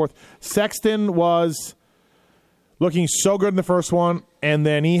Anderson fourth. Sexton was looking so good in the first one, and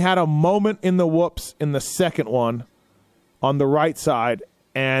then he had a moment in the whoops in the second one on the right side,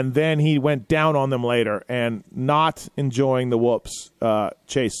 and then he went down on them later and not enjoying the whoops.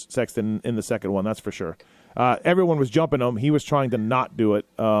 Chase Sexton in the second one, that's for sure. Everyone was jumping him. He was trying to not do it,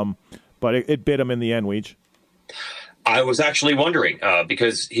 but it bit him in the end, Weege. I was actually wondering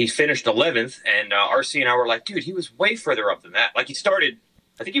because he finished 11th, and RC and I were like, dude, he was way further up than that. Like, he started,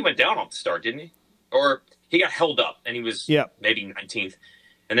 I think he went down on the start, didn't he? Or he got held up, and he was maybe 19th.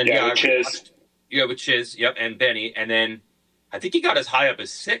 And then with Chiz. With Chiz, and Benny. And then I think he got as high up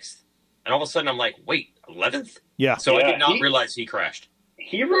as 6th. And all of a sudden, I'm like, wait, 11th? Yeah. So I did not realize he crashed.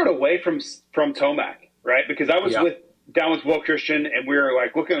 He rode away from Tomac, right? Because I was down with Will Christian, and we were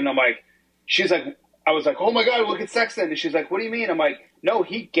like looking, and I'm like, she's like, I was like, oh my God, look at Sexton. And she's like, what do you mean? I'm like, no,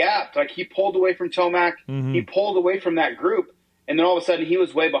 he gapped. Like, he pulled away from Tomac. Mm-hmm. He pulled away from that group. And then all of a sudden he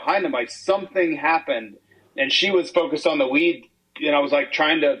was way behind him. Like, something happened. And she was focused on the lead. And I was like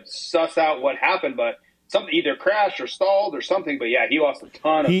trying to suss out what happened, but something either crashed or stalled or something. But yeah, he lost a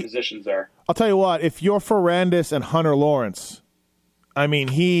ton of positions there. I'll tell you what, if you're Ferrandis and Hunter Lawrence, I mean,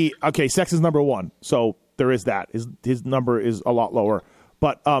 Sexton's number one. So there is that. His number is a lot lower.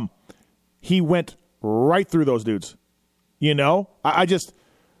 But he went right through those dudes. You know? I guess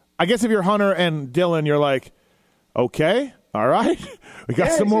if you're Hunter and Dylan, you're like, okay, all right. We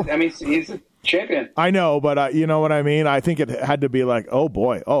got some more. I mean, he's a champion. I know, but you know what I mean? I think it had to be like, oh,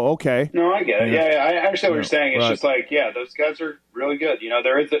 boy. Oh, okay. No, I get it. Yeah, I understand what you're saying. It's right. just like, yeah, those guys are really good. You know,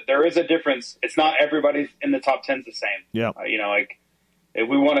 there is a difference. It's not everybody in the top 10's the same. Yeah. You know, like, if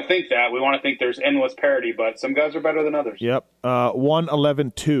we want to think that, we want to think there's endless parity, but some guys are better than others. Yep.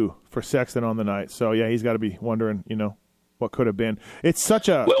 1:11.2 for Sexton on the night. So, yeah, he's got to be wondering, you know, what could have been. It's such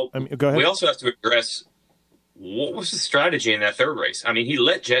a – I mean, go ahead. We also have to address what was the strategy in that third race. I mean, he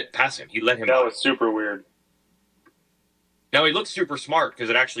let Jet pass him. He let him. That was super weird. Now, he looked super smart because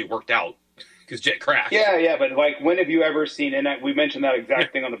it actually worked out because Jet crashed. Yeah, but, like, when have you ever seen – and we mentioned that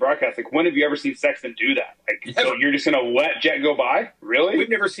exact thing on the broadcast. Like, when have you ever seen Sexton do that? Like, so you're just going to let Jet go by? Really? We've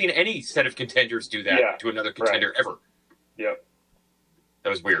never seen any set of contenders do that to another contender ever. Yep. That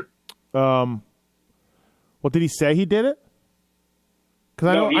was weird. What did he say? He did it?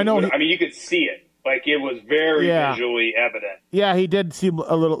 Because I know. I mean, you could see it. Like, it was very visually evident. Yeah, he did seem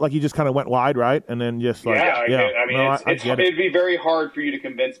a little like he just kind of went wide, right? And then just like, I mean, it'd be very hard for you to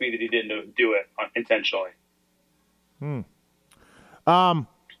convince me that he didn't do it intentionally.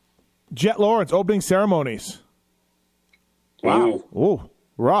 Jet Lawrence, opening ceremonies. Wow. Ooh,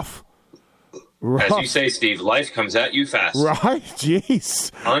 rough. As you say, Steve, life comes at you fast. Right?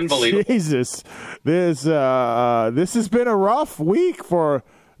 Jeez. Unbelievable. Jesus. This has been a rough week for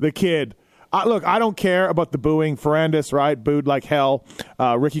the kid. Look, I don't care about the booing. Ferrandis, right? Booed like hell.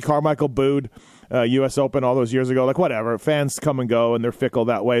 Ricky Carmichael booed U.S. Open all those years ago. Like, whatever. Fans come and go, and they're fickle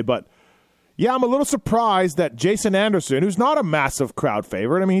that way. But, yeah, I'm a little surprised that Jason Anderson, who's not a massive crowd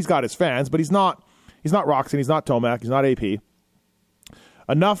favorite. I mean, he's got his fans, but he's not Roxon. He's not Tomac. He's not AP.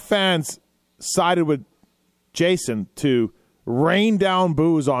 Enough fans sided with Jason to rain down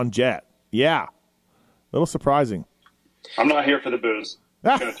boos on Jet. Yeah. A little surprising. I'm not here for the booze.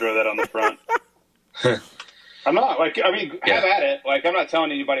 I'm going to throw that on the front. I'm not. Like, I mean, have at it. Like, I'm not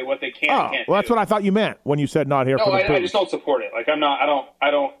telling anybody what they can and can't do. That's what I thought you meant when you said not here for the booze. I just don't support it. Like, I'm not.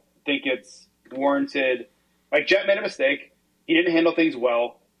 I don't think it's warranted. Like, Jet made a mistake. He didn't handle things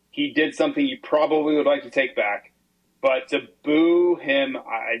well. He did something you probably would like to take back. But to boo him,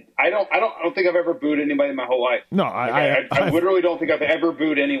 I don't think I've ever booed anybody in my whole life. No, I literally don't think I've ever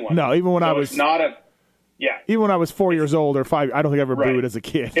booed anyone. No, even when I was not a. Yeah. Even when I was 4 years old or 5, I don't think I ever booed as a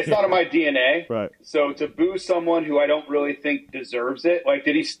kid. It's not in my DNA. Right. So to boo someone who I don't really think deserves it, like,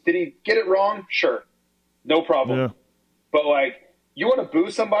 did he get it wrong? Sure. No problem. Yeah. But, like, you want to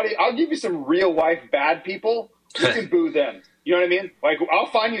boo somebody? I'll give you some real life bad people. You can boo them. You know what I mean? Like, I'll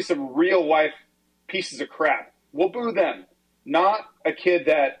find you some real life pieces of crap. We'll boo them. Not a kid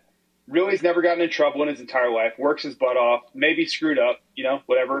that really has never gotten in trouble in his entire life, works his butt off, maybe screwed up, you know,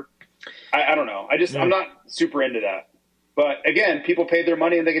 whatever. I don't know. I'm not super into that. But again, people paid their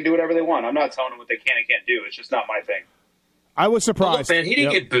money and they can do whatever they want. I'm not telling them what they can and can't do. It's just not my thing. I was surprised. Well, look, man, he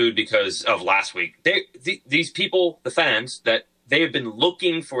didn't get booed because of last week. These people, the fans, that they have been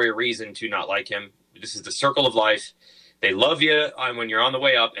looking for a reason to not like him. This is the circle of life. They love you when you're on the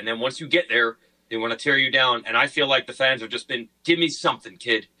way up, and then once you get there, they want to tear you down. And I feel like the fans have just been, give me something,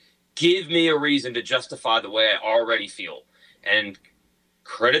 kid. Give me a reason to justify the way I already feel. And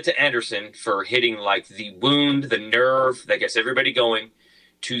credit to Anderson for hitting like the wound, the nerve that gets everybody going,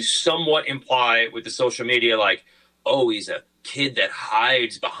 to somewhat imply with the social media like, oh, he's a kid that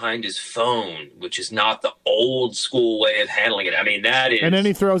hides behind his phone, which is not the old school way of handling it. I mean, that is. And then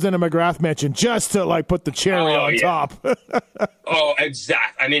he throws in a McGrath mention just to like put the cherry on top. Oh,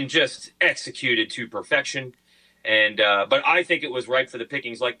 exact. I mean, just executed to perfection. And but I think it was right for the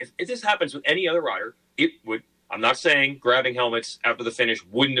pickings. Like, if this happens with any other rider, it would. I'm not saying grabbing helmets after the finish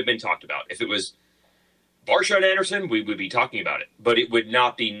wouldn't have been talked about. If it was Barsha and Anderson, we would be talking about it. But it would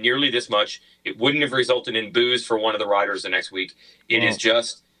not be nearly this much. It wouldn't have resulted in boos for one of the riders the next week. It is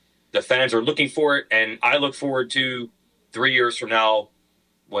just the fans are looking for it, and I look forward to 3 years from now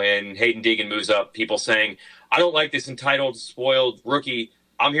when Hayden Deegan moves up, people saying, I don't like this entitled, spoiled rookie.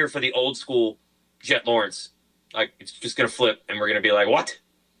 I'm here for the old school Jet Lawrence. Like, it's just going to flip, and we're going to be like, what?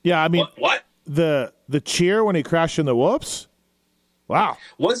 Yeah, I mean, what? The cheer when he crashed in the whoops? Wow.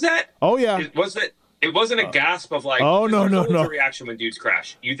 Was that? Oh, yeah. Was that? It wasn't a gasp of like, oh, no, there's no, always no. a reaction when dudes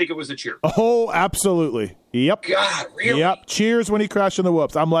crash. You think it was a cheer. Oh, absolutely. Yep. God, really? Yep. Cheers when he crashed in the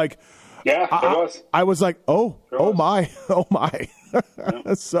whoops. I'm like, Yeah, it was. I was like, oh was. my, oh my.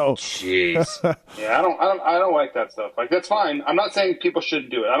 So, Jeez. Yeah, I don't like that stuff. Like, that's fine. I'm not saying people shouldn't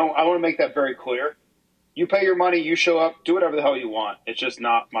do it. I want to make that very clear. You pay your money, you show up, do whatever the hell you want. It's just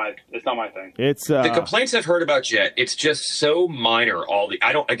not my thing. it's The complaints I've heard about Jet, it's just so minor.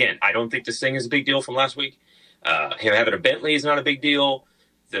 I don't think this thing is a big deal from last week. Him having a Bentley is not a big deal.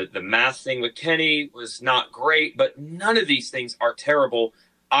 The math thing with Kenny was not great, but none of these things are terrible.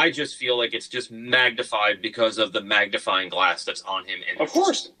 I just feel like it's just magnified because of the magnifying glass that's on him. And Of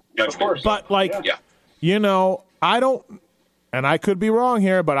course. But, like, Yeah. you know, I don't, and I could be wrong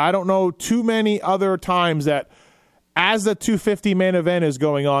here, but I don't know too many other times that as the 250 main event is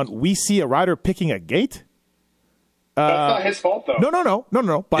going on, we see a rider picking a gate. That's not his fault, though.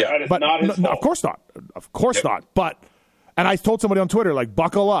 No. But, Yeah, that is but not his no, fault. of course not. Of course not. But, and I told somebody on Twitter, like,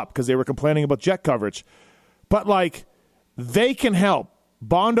 buckle up, because they were complaining about Jet coverage. But, like, they can help.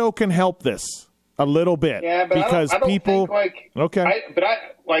 Bondo can help this a little bit. Yeah, but because I don't people. think, like, okay.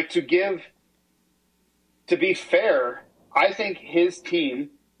 To be fair, I think his team,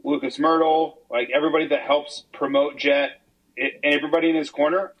 Lucas Myrtle, like everybody that helps promote Jet, and everybody in his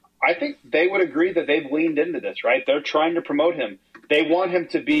corner, I think they would agree that they've leaned into this, right? They're trying to promote him. They want him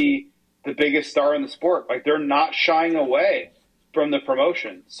to be the biggest star in the sport. Like, they're not shying away from the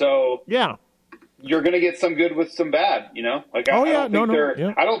promotion. So Yeah. you're going to get some good with some bad, you know? Like, Oh, I yeah. don't think No.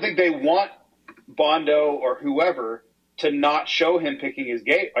 Yeah. I don't think they want Bondo or whoever to not show him picking his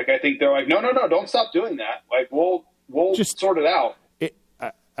gate. Like, I think they're like, no, don't stop doing that. Like, we'll Just- sort it out.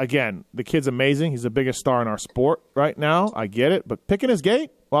 Again, the kid's amazing. He's the biggest star in our sport right now. I get it. But picking his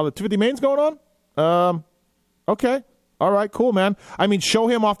gate while the 250 main's going on? Okay. All right, cool, man. I mean, show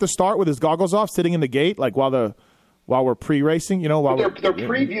him off the start with his goggles off, sitting in the gate, like while we're pre-racing, you know. While They're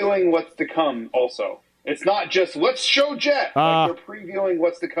previewing what's to come also. It's not just, let's show Jet. Like, they're previewing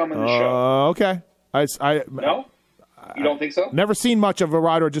what's to come in the show. Okay. No? You don't think so? Never seen much of a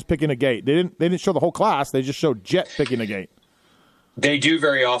rider just picking a gate. They didn't show the whole class. They just showed Jet picking a gate. They do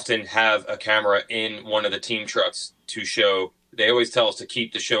very often have a camera in one of the team trucks to show. They always tell us to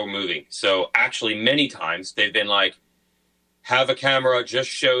keep the show moving. So actually, many times they've been like, have a camera, just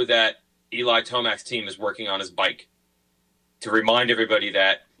show that Eli Tomac's team is working on his bike to remind everybody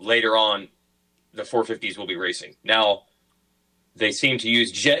that later on the 450s will be racing. Now, they seem to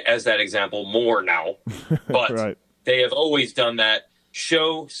use Jet as that example more now, but Right. they have always done that.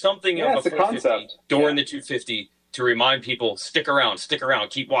 Show something Yeah, of it's a a 450 concept. during Yeah. the 250 to remind people, stick around,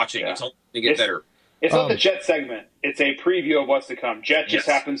 keep watching. Yeah. It's only going to get better. It's not the Jet segment. It's a preview of what's to come. Jet just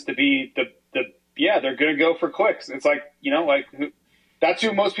Yes. happens to be they're going to go for clicks. It's like, you know, like that's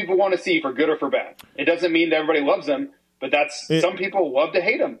who most people want to see for good or for bad. It doesn't mean that everybody loves him, but some people love to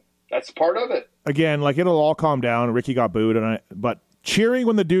hate him. That's part of it. Again, like, it'll all calm down. Ricky got booed, but cheering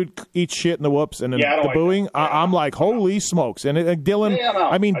when the dude eats shit in the whoops and then Yeah, I don't the like booing, that. Yeah. I'm like, holy smokes. And Dylan, Yeah, I'm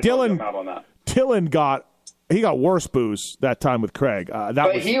out. I mean, I totally Dylan, am out on that. Dylan got worse boos that time with Craig.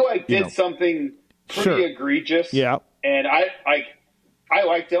 But he did something pretty Sure. egregious. Yeah. And I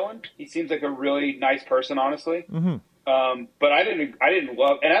like Dylan. He seems like a really nice person, honestly. Mm-hmm. But I didn't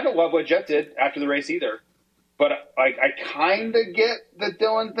love, and I don't love what Jet did after the race either. But like, I kind of get the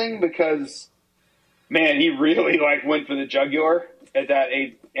Dylan thing because, man, he really like went for the jugular at that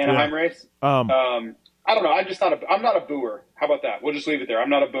Anaheim race. I don't know. I'm not a booer. How about that? We'll just leave it there.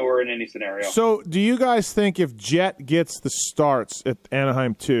 I'm not a booer in any scenario. So, do you guys think if Jet gets the starts at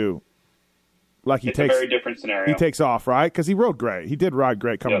Anaheim 2, like it's a very different scenario. he takes off, right? Because he rode great. He did ride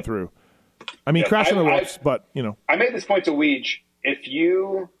great coming Yep. through. I mean, Yep. crashing the ropes, but, you know. I made this point to Weege. If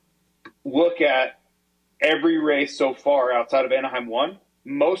you look at every race so far outside of Anaheim 1,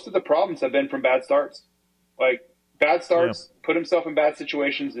 most of the problems have been from bad starts. Like, bad starts, put himself in bad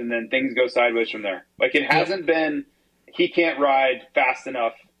situations, and then things go sideways from there. Like, it hasn't been he can't ride fast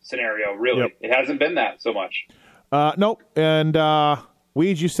enough scenario, really. Yep. It hasn't been that so much. Nope. And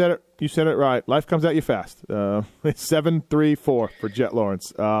Weege, you said it. You said it right. Life comes at you fast. 7-3-4 for Jet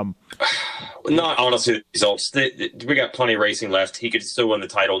Lawrence. Not honestly the results. We got plenty of racing left. He could still win the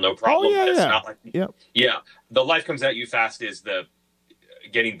title, no problem. Oh, yeah, It's yeah. not like, Yeah. The life comes at you fast is the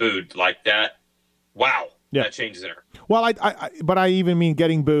getting booed like that. Wow. Yeah. That changes there. Well, but I even mean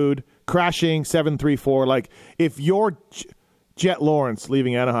getting booed, crashing 7-3-4. Like, if you're Jet Lawrence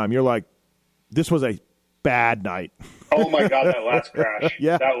leaving Anaheim, you're like, this was a bad night. Oh, my God, that last crash.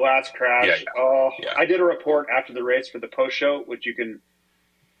 Yeah. That last crash. Yeah. Oh, Yeah. I did a report after the race for the post show, which you can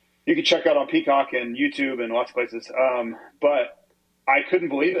check out on Peacock and YouTube and lots of places. But I couldn't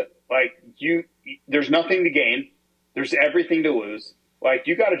believe it. Like, there's nothing to gain. There's everything to lose. Like,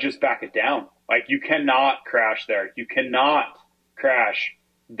 you got to just back it down. Like, you cannot crash there. You cannot crash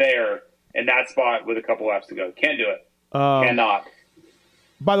there in that spot with a couple laps to go. Can't do it. Cannot.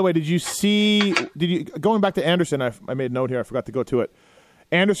 By the way, going back to Anderson, I made a note here. I forgot to go to it.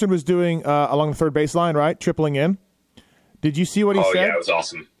 Anderson was doing along the third baseline, right? Tripling in. Did you see what he said? Oh, yeah, it was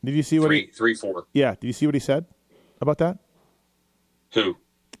awesome. Did you see what 3-4. Yeah, did you see what he said about that? Who?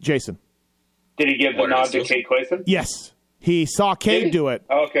 Jason. Did he give the nod to Cade Clayson? Yes. He saw Cade do it.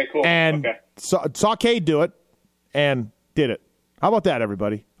 Oh, okay, cool. And okay. saw Cade do it and did it. How about that,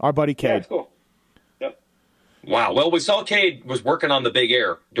 everybody? Our buddy Cade. Yeah, it's cool. Yep. Wow. Well, we saw Cade was working on the big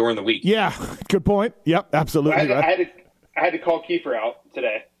air during the week. Yeah, good point. Yep, absolutely. I had to call Kiefer out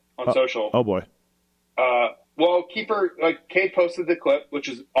today on social. Oh, boy. Well, Kiefer, Cade posted the clip, which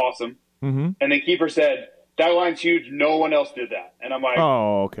is awesome. Mm-hmm. And then Kiefer said, that line's huge. No one else did that. And I'm like,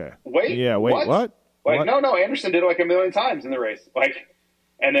 oh, okay. Wait. Yeah, wait, what? Like, what? no, Anderson did it like a million times in the race.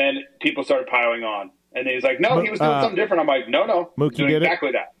 And then people started piling on. And then he's like, no, he was doing something different. I'm like, no. Mookie doing did exactly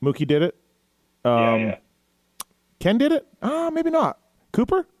it. that. Mookie did it. Yeah. Ken did it? Maybe not.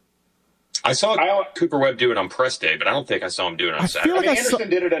 Cooper? I saw Cooper Webb do it on press day, but I don't think I saw him do it on Saturday. feel like Anderson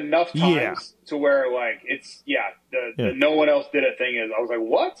did it enough times to where, the no one else did it thing is, I was like,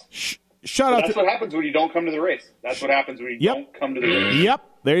 what? Shout out that's what happens when you don't come to the race. That's what happens when you don't come to the race. Yep.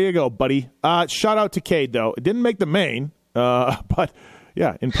 There you go, buddy. Shout out to Cade, though. It didn't make the main, but,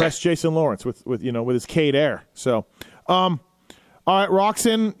 yeah, impressed Jason Lawrence with his Cade air. So, all right,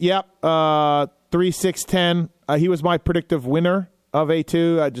 Roxon, yep, 3-6-10. He was my predictive winner of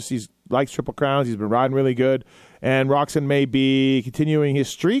A2. He likes Triple Crowns. He's been riding really good. And Roxon may be continuing his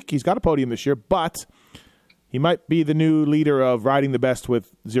streak. He's got a podium this year, but he might be the new leader of riding the best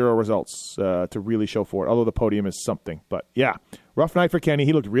with 0 results to really show for it, although the podium is something. But, yeah, rough night for Kenny.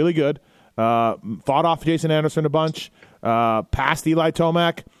 He looked really good. Fought off Jason Anderson a bunch. Passed Eli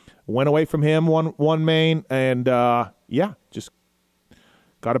Tomac. Went away from him one main. And, just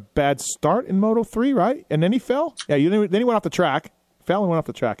got a bad start in Moto 3, right? And then he fell. Yeah, then he went off the track. Fell and went off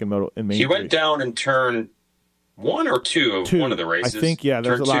the track in main. He went down in turn 1 or 2 of one of the races. I think, yeah, that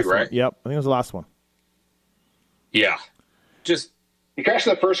was the last one. Right? Yep, I think it was the last one. Yeah. He crashed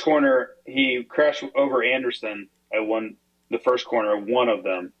in the first corner. He crashed over Anderson at the first corner, one of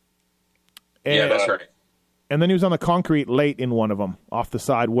them. Yeah, that's right. And then he was on the concrete late in one of them, off the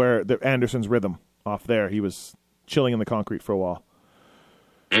side where Anderson's rhythm off there. He was chilling in the concrete for a while.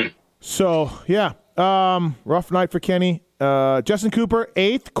 So, yeah, rough night for Kenny. Justin Cooper,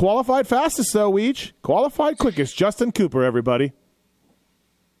 8th. Qualified fastest, though, Weege. Qualified quickest. Justin Cooper, everybody.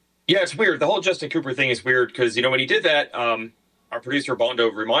 Yeah, it's weird. The whole Justin Cooper thing is weird because, when he did that, our producer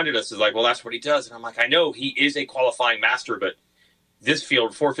Bondo reminded us, well, that's what he does. And I'm like, I know he is a qualifying master, but this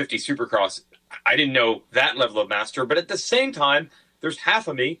field, 450 Supercross, I didn't know that level of master. But at the same time, there's half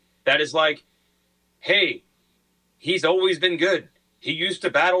of me that is like, hey, he's always been good. He used to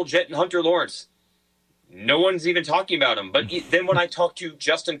battle Jet and Hunter Lawrence. No one's even talking about him. But then when I talk to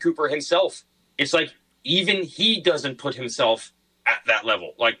Justin Cooper himself, it's like even he doesn't put himself at that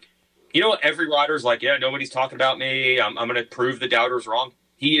level. Like, every rider's like, yeah, nobody's talking about me. I'm going to prove the doubters wrong.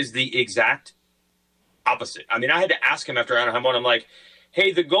 He is the exact opposite. I mean, I had to ask him after Anaheim 1. I'm like,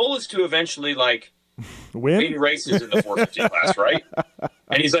 hey, the goal is to eventually, win races in the 450 class, right?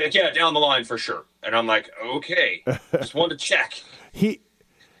 And he's like, yeah, down the line for sure. And I'm like, okay, just wanted to check.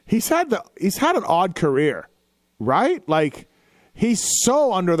 He's had an odd career, right? Like, he's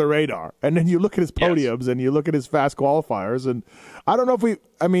so under the radar. And then you look at his podiums and you look at his fast qualifiers. And I don't know if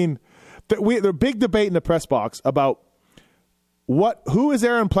the big debate in the press box about who is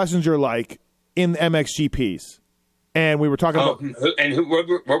Aaron Plessinger like in MXGPs. And we were talking about...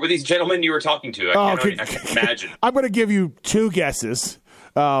 what were these gentlemen you were talking to? I can't imagine. I'm going to give you 2 guesses.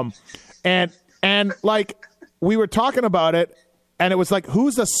 And we were talking about it, and it was like,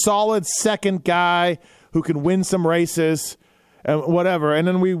 who's a solid second guy who can win some races and whatever. And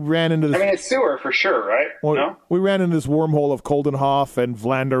then we ran into this... it's Sewer for sure, right? Well, no? We ran into this wormhole of Koldenhoff and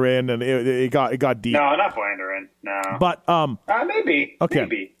Vlanderen, and it got deep. No, not Vlanderen. No. But... maybe. Okay.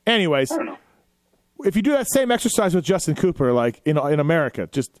 Maybe. Anyways... I don't know. If you do that same exercise with Justin Cooper, like in America,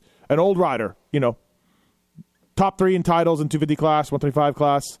 just an old rider, top 3 in titles in 250 class, 125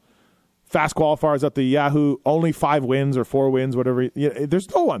 class, fast qualifiers at the Yahoo, only 5 wins or 4 wins, whatever.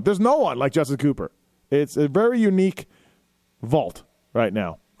 There's no one like Justin Cooper. It's a very unique vault right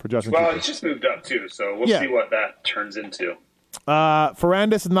now for Justin Cooper. Well, he's just moved up too, so we'll see what that turns into.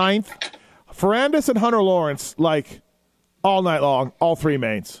 Ferrandis 9th. Ferrandis and Hunter Lawrence, all night long, all 3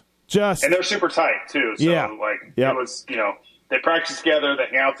 mains. And they're super tight too. So it was, They practice together. They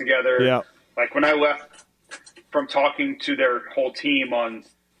hang out together. Yeah. Like when I left from talking to their whole team on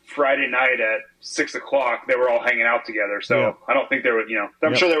Friday night at 6:00, they were all hanging out together. So Yeah. I don't think they would,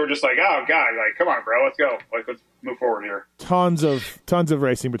 I'm sure they were just like, oh, God, like, come on, bro, let's go. Like, let's move forward here. Tons of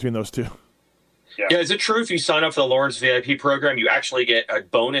racing between those two. Yeah, is it true if you sign up for the Lawrence VIP program, you actually get a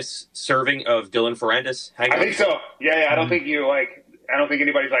bonus serving of Dylan Ferrandis? I think so. Yeah. I don't think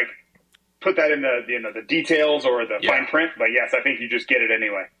anybody's like put that in the details or the fine print, but yes, I think you just get it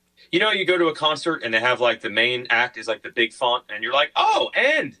anyway. You know, you go to a concert and they have like the main act is like the big font, and you're like, oh,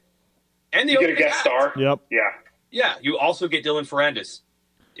 and the You get a opening guest act. star. Yep. Yeah. Yeah, you also get Dylan Ferrandis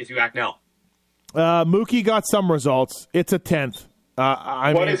if you act now. Mookie got some results. It's a 10th.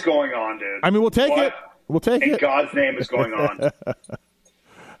 What is going on, dude? I mean, we'll take What it. We'll take in it. God's name is going on?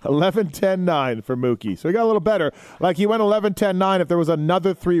 11-10-9 for Mookie. So he got a little better. Like he went 11-10-9. If there was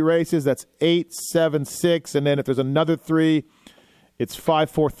another 3 races, that's 8-7-6. And then if there's another 3, it's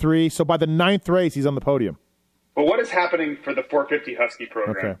 5-4-3. So by the 9th race, he's on the podium. But what is happening for the 450 Husky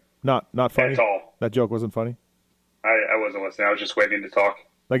program? Okay. Not funny? That's all. That joke wasn't funny? I wasn't listening. I was just waiting to talk.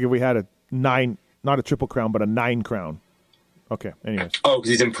 Like if we had a 9, not a triple crown, but a 9 crown. Okay, anyways. Oh, because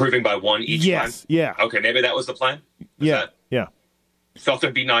he's improving by 1 each Yes, time? yeah. Okay, maybe that was the plan? Yeah. Thought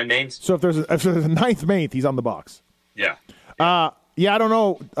there'd be 9 mains? So if there's a 9th main, he's on the box. Yeah. Yeah, I don't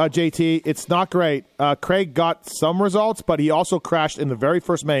know, JT. It's not great. Craig got some results, but he also crashed in the very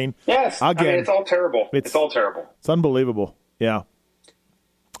first main. Yes. Again. I mean, it's all terrible. It's all terrible. It's unbelievable. Yeah.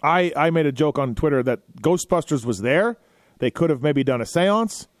 I made a joke on Twitter that Ghostbusters was there. They could have maybe done a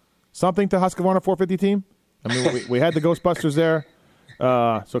seance, something to Husqvarna 450 team. I mean, we had the Ghostbusters there,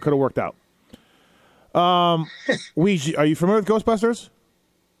 so it could have worked out. Are you familiar with Ghostbusters?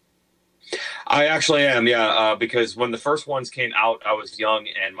 I actually am, yeah, because when the first ones came out, I was young,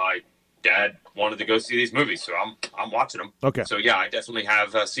 and my dad wanted to go see these movies, so I'm watching them. Okay. So, yeah, I definitely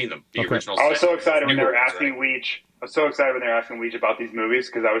have seen them, the original. I was so excited when they were New ones, asking right? Weege. I was so excited when they were asking Weege about these movies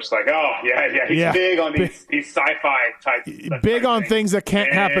because I was just like, oh, yeah, he's Yeah. big on these sci-fi type. Big on things that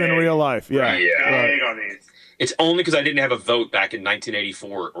can't happen in real life. Yeah. Right, yeah. Big on these. It's only because I didn't have a vote back in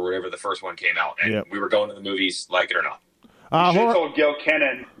 1984 or whatever the first one came out, and Yep. we were going to the movies, like it or not. You should have told Gil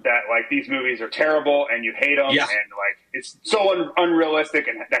Kennan that like these movies are terrible and you hate them, Yeah. and like it's so unrealistic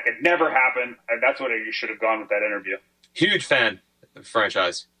and that could never happen. And that's what you should have gone with that interview. Huge fan of the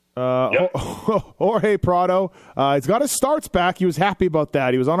franchise. Jorge Prado, he's got his starts back. He was happy about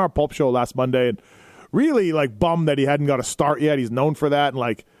that. He was on our Pulp Show last Monday and really like bummed that he hadn't got a start yet. He's known for that, and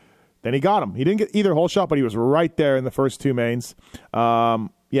like then he got him. He didn't get either whole shot, but he was right there in the first 2 mains.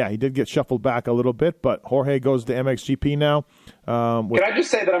 Yeah, he did get shuffled back a little bit, but Jorge goes to MXGP now. Can I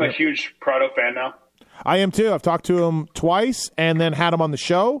just say that I'm a huge Prado fan now? I am too. I've talked to him twice and then had him on the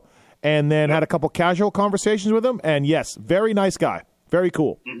show and then had a couple casual conversations with him. And yes, very nice guy. Very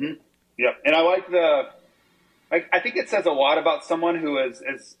cool. Mm-hmm. Yep. And I like I think it says a lot about someone who is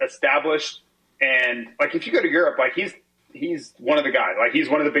established. And like, if you go to Europe, like he's one of the guys, like he's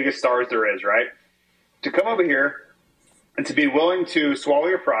one of the biggest stars there is, right? To come over here and to be willing to swallow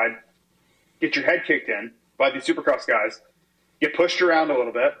your pride, get your head kicked in by these Supercross guys, get pushed around a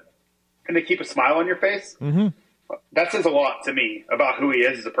little bit, and they keep a smile on your face. Mm-hmm. That says a lot to me about who he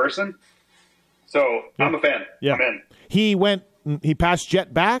is as a person. So I'm a fan. Yeah. I'm in. He passed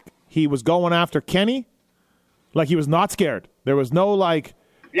Jet back. He was going after Kenny. Like he was not scared. There was no like.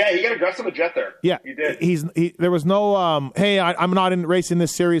 Yeah, he got aggressive with Jet there. Yeah, he did. There was no. Hey, I'm not in racing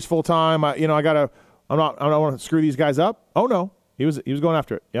this series full time. I don't want to screw these guys up. Oh no, he was going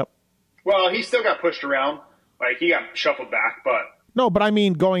after it. Yep. Well, he still got pushed around. Like he got shuffled back, but no. But I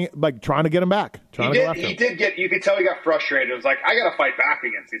mean, going like trying to get him back. He did get. You could tell he got frustrated. It was like I got to fight back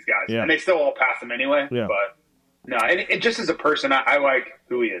against these guys, Yeah. and they still all passed him anyway. Yeah. But no, and just as a person, I like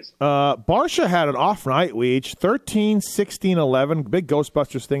who he is. Barsha had an off night, Weech. 13, 16, 11. Big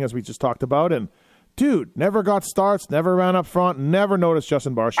Ghostbusters thing, as we just talked about. And, dude, never got starts, never ran up front, never noticed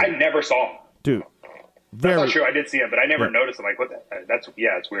Justin Barsha. I never saw him. Dude. That's not true. I did see him, but I never noticed him. Like, what the?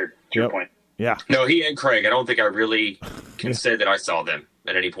 It's weird. To your point. Yeah. No, he and Craig, I don't think I really can say that I saw them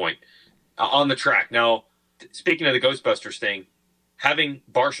at any point on the track. Now, speaking of the Ghostbusters thing, having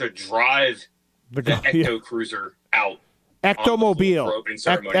Barsha drive the Ecto Cruiser out. Ectomobile.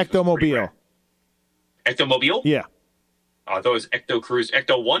 Ectomobile. Ectomobile? Yeah. I thought it was Ecto Cruise.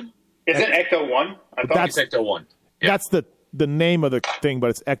 Ecto 1? Is it Ecto 1? I thought it's Ecto 1. Yeah. That's the name of the thing,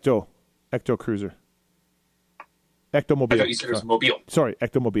 but it's Ecto Cruiser. Ectomobile. I thought you said it was Mobile. Sorry,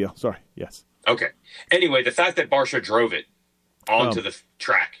 Ectomobile. Sorry. Yes. Okay. Anyway, the fact that Barsha drove it onto the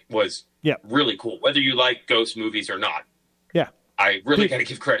track was really cool. Whether you like ghost movies or not. Yeah. I really got to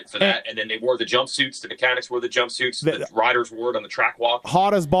give credit for that. And then they wore the jumpsuits. The mechanics wore the jumpsuits. The riders wore it on the track walk.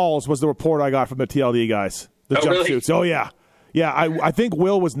 Hot as balls was the report I got from the TLD guys. The jumpsuits. Really? Oh, yeah. Yeah, I think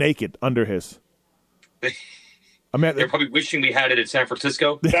Will was naked under his. I mean, They're probably wishing we had it in San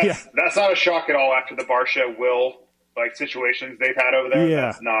Francisco. That's not a shock at all after the Barsha Will situations they've had over there. Yeah.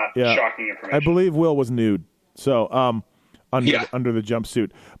 That's not shocking information. I believe Will was nude. So under the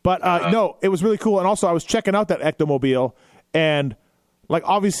jumpsuit. But no, it was really cool. And also I was checking out that Ectomobile, and like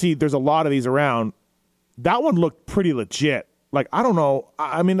obviously there's a lot of these around. That one looked pretty legit. Like, I don't know.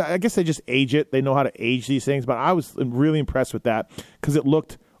 I mean, I guess they just age it. They know how to age these things. But I was really impressed with that because it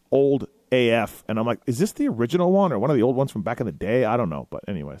looked old AF. And I'm like, is this the original one or one of the old ones from back in the day? I don't know. But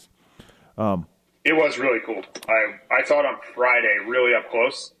anyways. It was really cool. I saw it on Friday really up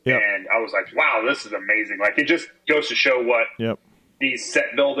close. Yep. And I was like, wow, this is amazing. Like, it just goes to show what these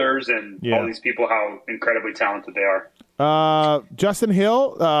set builders and all these people, how incredibly talented they are. Justin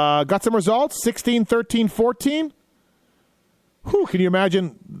Hill got some results, 16, 13, 14. Whew, can you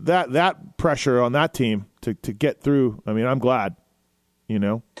imagine that pressure on that team to get through? I mean, I'm glad, you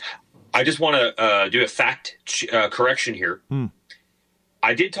know. I just want to do a fact correction here.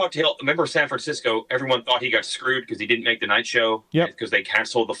 I did talk to Hill. Remember San Francisco? Everyone thought he got screwed because he didn't make the night show because they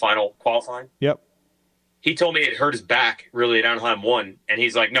canceled the final qualifying. Yep. He told me it hurt his back really at Anaheim 1, and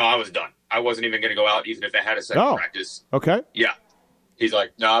he's like, no, I was done. I wasn't even going to go out even if I had a second practice. Okay. Yeah. He's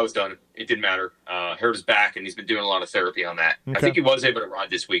like, no, I was done. It didn't matter. Hurt his back, and he's been doing a lot of therapy on that. Okay. I think he was able to ride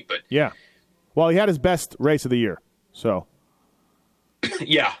this week, but yeah. Well, he had his best race of the year, so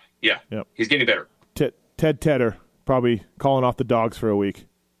yeah. Yep. He's getting better. Ted Tedder probably calling off the dogs for a week.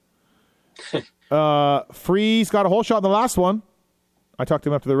 Freeze got a whole shot in the last one. I talked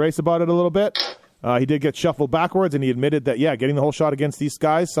to him after the race about it a little bit. He did get shuffled backwards, and he admitted that getting the whole shot against these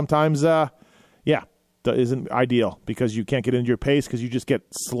guys sometimes isn't ideal because you can't get into your pace because you just get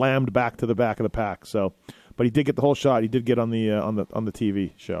slammed back to the back of the pack. So, but he did get the whole shot. He did get on the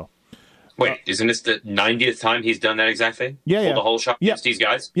TV show. Wait, isn't this the 90th time he's done that exact thing? Yeah, Pulled the whole shot against these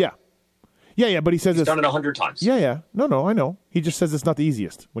guys? Yeah. But he says he's done it 100 times. Yeah. No, I know. He just says it's not the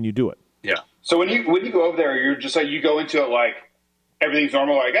easiest when you do it. Yeah. So when you go over there, you're just like, you go into it like everything's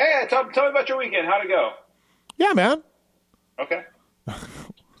normal. Like, hey, tell me about your weekend. How'd it go? Yeah, man. Okay.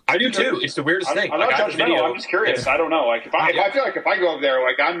 I do too. It's the weirdest thing. I'm not judgmental. I'm just curious. I don't know. Like if I feel like if I go over there,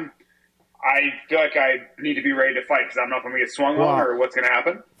 like I feel like I need to be ready to fight because I don't know if I'm going to get swung on or what's going to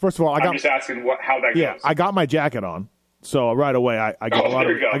happen. First of all, I'm just asking how that goes. I got my jacket on, so right away I got a lot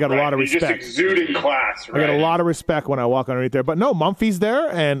of respect. You're just exuding class. Right? I got a lot of respect when I walk underneath there. But no, Mumphy's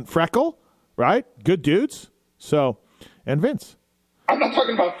there and Freckle, right? Good dudes. So, and Vince. I'm not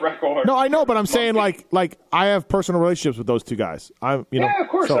talking about Freckle. No, I know, but I'm saying like I have personal relationships with those two guys. Yeah, of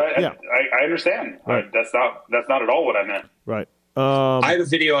course. So, I understand. Right. That's not at all what I meant. Right. I have a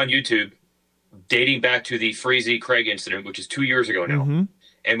video on YouTube dating back to the Freezy Craig incident, which is 2 years ago now. Mm-hmm.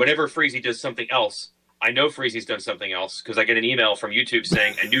 And whenever Freezy does something else, I know Freezy's done something else because I get an email from YouTube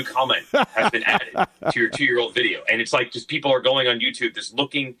saying a new comment has been added to your 2-year-old video. And it's like just people are going on YouTube just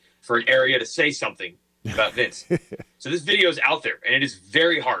looking for an area to say something about Vince. So this video is out there, and it is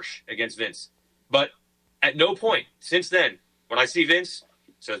very harsh against Vince. But at no point since then, when I see Vince,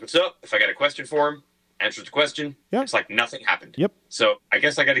 says, what's up? If I got a question for him, answers the question. Yep. It's like nothing happened. Yep. So I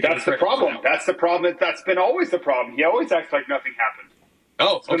guess I got to get That's the problem. That's the problem. That's been always the problem. He always acts like nothing happened.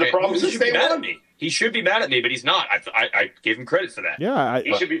 Oh, okay. The problem he should be mad at me. He should be mad at me, but he's not. I gave him credit for that. Yeah.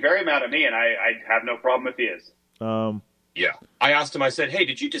 He should be very mad at me, and I have no problem if he is. Yeah. I asked him, I said, hey,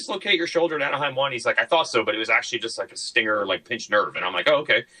 did you dislocate your shoulder at Anaheim 1? He's like, I thought so, but it was actually just like a stinger, like pinched nerve. And I'm like, oh,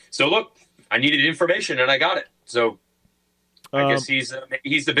 okay. So look, I needed information, and I got it. So I guess he's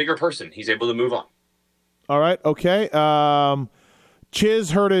the bigger person. He's able to move on. All right. Okay.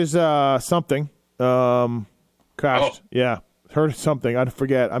 Chiz hurt his something. Crashed. Oh. Yeah. Hurt something. I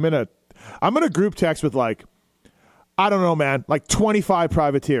forget. I'm in a group text with like, I don't know, man, like 25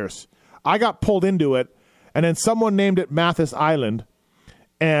 privateers. I got pulled into it, and then someone named it Mathis Island,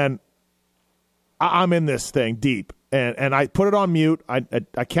 and I'm in this thing deep, and I put it on mute. I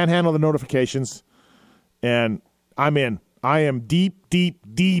can't handle the notifications, and I'm in. I am deep, deep,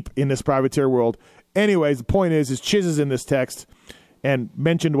 deep in this privateer world. Anyways, the point is Chiz is in this text and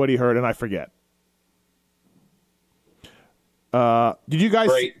mentioned what he heard, and I forget. Did you guys?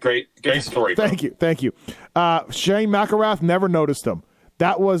 Great story. Thank you. Shane McElrath, never noticed him.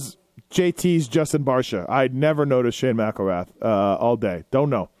 That was JT's Justin Barsha. I'd never noticed Shane McElrath all day. Don't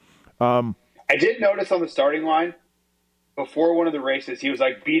know. I did notice on the starting line before one of the races, he was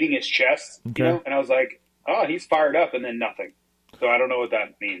like beating his chest, and I was like, oh, he's fired up, and then nothing. So I don't know what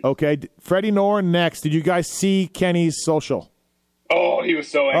that means. Okay, Freddie Noren next. Did you guys see Kenny's social? Oh, he was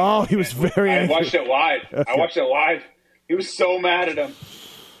so angry. Oh, he was very angry. I watched it live. He was so mad at him.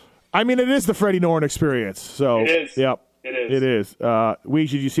 I mean, it is the Freddie Norrin experience. So It is. Yep. It It is. is.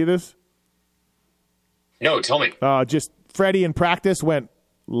 Weege, did you see this? No, tell me. Just Freddie in practice went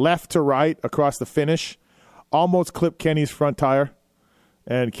left to right across the finish, almost clipped Kenny's front tire,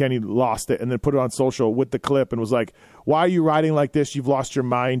 and Kenny lost it and then put it on social with the clip and was like, "Why are you riding like this? You've lost your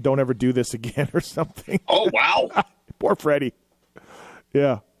mind. Don't ever do this again," or something. Oh, wow. Poor Freddie.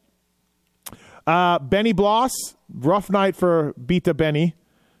 Yeah. Benny Bloss, rough night for Beta Benny.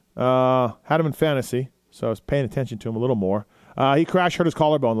 Had him in fantasy, so I was paying attention to him a little more. He crash hurt his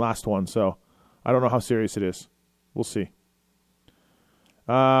collarbone last one, so I don't know how serious it is. We'll see.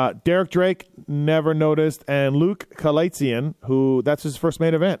 Derek Drake, never noticed, and Luke Kalatsian, who that's his first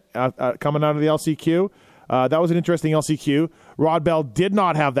main event coming out of the LCQ. That was an interesting LCQ. Rod Bell did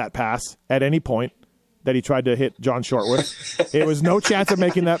not have that pass at any point that he tried to hit John Short with. It was no chance of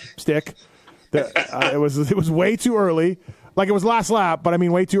making that stick. It was way too early. Like it was last lap, but I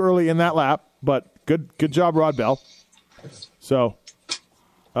mean way too early in that lap. But good job, Rod Bell. So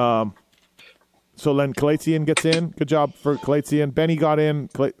then Kalatsian gets in. Good job for Kalatsian. Benny got in.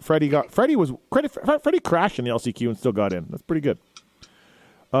 Freddie crashed in the LCQ and still got in. That's pretty good.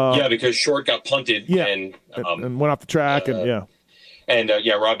 Yeah, because Short got punted and went off the track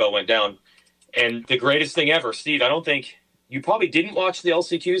Rod Bell went down. And the greatest thing ever, Steve, I don't think you probably didn't watch the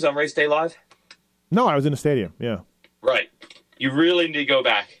LCQs on Race Day Live. No, I was in the stadium. Yeah. Right. You really need to go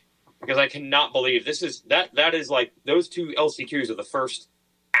back because I cannot believe this is that is like those two LCQs are the first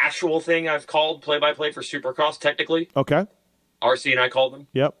actual thing I've called play-by-play for Supercross technically. Okay. RC and I called them.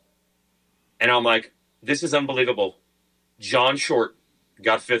 Yep. And I'm like, this is unbelievable. John Short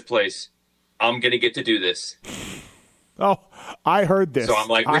got 5th place. I'm going to get to do this. Oh, I heard this. So I'm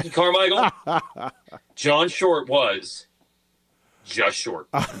like, Ricky Carmichael, John Short was just short.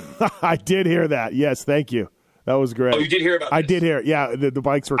 I did hear that. Yes, thank you. That was great. Oh, you did hear about I this? did hear it. Yeah, the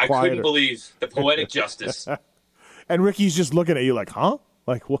bikes were quieter. I couldn't believe the poetic justice. And Ricky's just looking at you like, huh?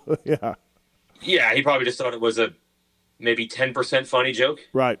 Like, what? Yeah. Yeah, he probably just thought it was a maybe 10% funny joke.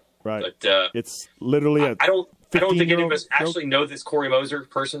 Right. But it's literally I don't think any of us joke? actually know this Corey Moser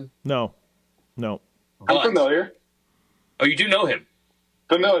person. No. I'm familiar. Oh, you do know him?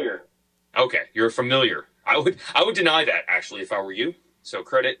 Familiar. Okay, you're familiar. I would deny that, actually, if I were you. So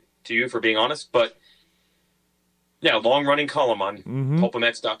credit to you for being honest. But, yeah, long-running column on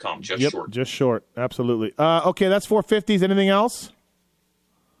pulpmx.com. Just short. Absolutely. Okay, that's 450s. Anything else?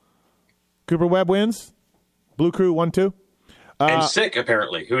 Cooper Webb wins. Blue Crew 1-2. And sick,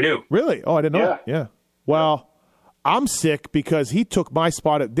 apparently. Who knew? Really? Oh, I didn't know that. Yeah. Well, I'm sick because he took my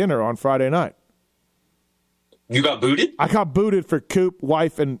spot at dinner on Friday night. You got booted? I got booted for Coop,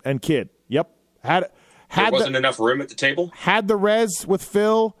 wife, and kid. Yep. There wasn't enough room at the table? Had the res with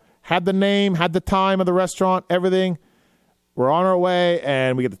Phil, had the name, had the time of the restaurant, everything. We're on our way,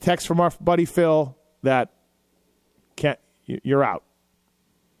 and we get the text from our buddy Phil that you're out.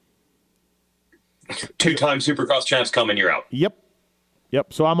 2-time Supercross champs come and you're out. Yep.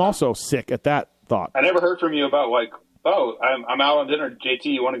 So I'm also sick at that thought. I never heard from you about like, oh, I'm out on dinner. JT,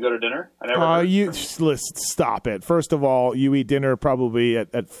 you want to go to dinner? I never. Listen, stop it. First of all, you eat dinner probably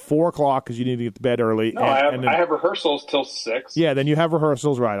at 4:00 because you need to get to bed early. No, I have rehearsals till 6. Yeah, then you have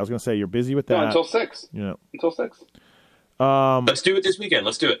rehearsals. Right. I was going to say you're busy with that. No, until 6. Yeah. Until 6. Let's do it this weekend.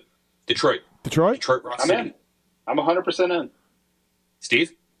 Let's do it. Detroit, Rock I'm City. in. I'm 100% in.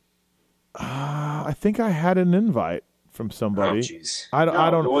 Steve? I think I had an invite from somebody. Oh, jeez. I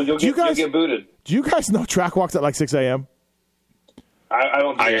don't. Well, you'll get booted. Do you guys know track walks at like 6 a.m.? I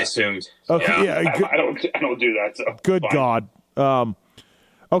don't. Do I that. assumed. Okay, Yeah. I don't do that. So Good fine. God.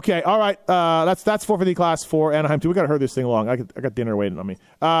 Okay, all right. That's 450 class for Anaheim too. We got to hurry this thing along. I got dinner waiting on me.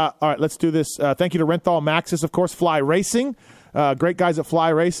 All right, let's do this. Thank you to Renthal Maxis, of course. Fly Racing, great guys at Fly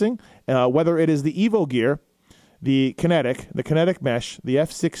Racing. Whether it is the Evo gear, the Kinetic Mesh, the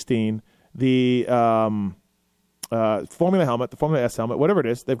F16, the Formula helmet, the Formula S helmet, whatever it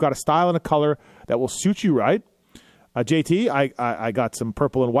is, they've got a style and a color that will suit you right. JT, I got some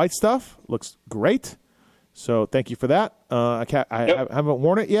purple and white stuff. Looks great. So thank you for that. I haven't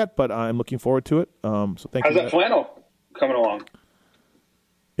worn it yet, but I'm looking forward to it. So thank you. How's that flannel coming along?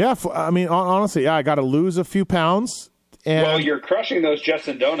 Yeah, I mean, honestly, I got to lose a few pounds. And Well, you're crushing those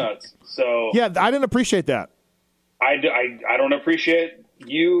Justin donuts. So yeah, I didn't appreciate that. I don't appreciate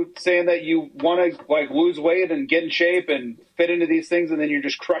you saying that you want to like lose weight and get in shape and fit into these things, and then you're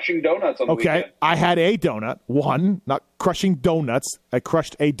just crushing donuts on the Okay, weekend. I had a donut. One, not crushing donuts. I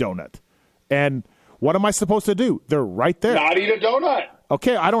crushed a donut. And what am I supposed to do? They're right there. Not eat a donut.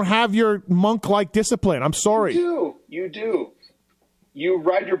 Okay, I don't have your monk-like discipline. I'm sorry. You do. you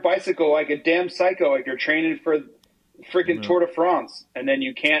ride your bicycle like a damn psycho, like you're training for freaking Tour de France, and then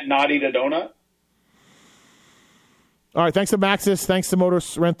you can't not eat a donut. All right, thanks to Maxis. Thanks to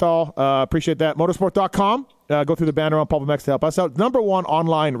Motors Renthal. Appreciate that. Motorsport.com. Go through the banner on PulpMX to help us out. Number one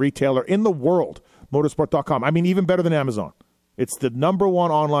online retailer in the world, Motorsport.com. I mean, even better than Amazon. It's the number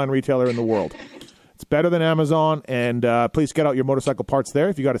one online retailer in the world. It's better than Amazon, and please get out your motorcycle parts there.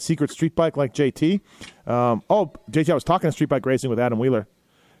 If you got a secret street bike like JT. JT, I was talking to street bike racing with Adam Wheeler.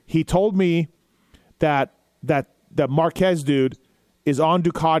 He told me that Marquez dude is on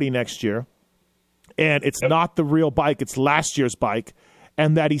Ducati next year, and it's not the real bike, it's last year's bike,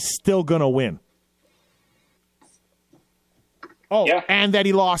 and that he's still going to win. Oh, yeah. And that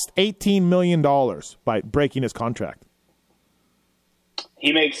he lost $18 million by breaking his contract.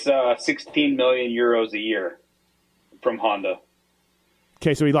 He makes 16 million euros a year from Honda.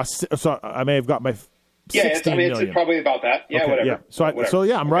 Okay, so he lost. So I may have got my. It's probably about that. Yeah, okay, whatever.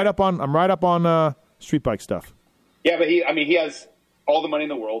 Yeah. I'm right up on street bike stuff. Yeah, but he has all the money in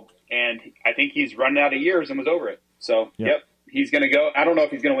the world, and I think he's run out of years and was over it. So yep, he's going to go. I don't know if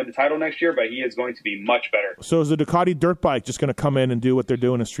he's going to win the title next year, but he is going to be much better. So is the Ducati dirt bike just going to come in and do what they're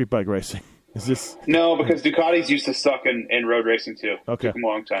doing in street bike racing? Is this no? Because Ducatis used to suck in road racing too. Okay, took them a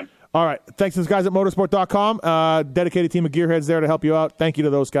long time. All right, thanks to those guys at Motorsport.com. Dedicated team of gearheads there to help you out. Thank you to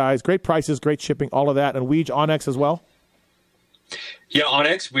those guys. Great prices, great shipping, all of that. And Weege, Onyx as well. Yeah,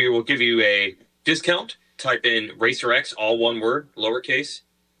 Onyx, we will give you a discount. Type in RacerX, all one word, lowercase.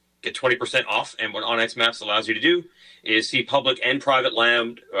 Get 20% off. And what Onyx Maps allows you to do is see public and private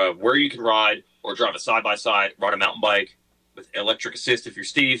land, where you can ride or drive a side-by-side, ride a mountain bike with electric assist if you're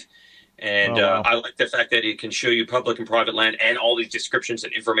Steve. And I like the fact that it can show you public and private land and all these descriptions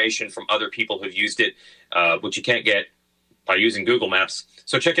and information from other people who've used it, which you can't get by using Google Maps.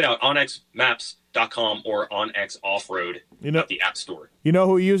 So check it out, onxmaps.com or OnX Offroad at the App Store. You know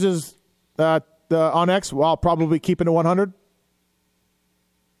who uses the OnX while probably keeping it 100?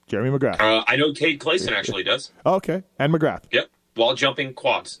 Jeremy McGrath. I know Cade Clayson actually does. Okay, and McGrath. Yep, while jumping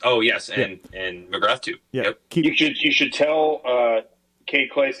quads. Oh, yes, and McGrath too. Yeah. Yep. You should tell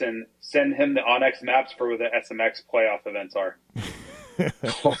Cade Clayson, send him the Onyx Maps for where the SMX playoff events are.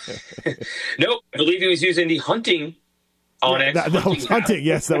 Nope, I believe he was using the hunting Onyx. That was hunting.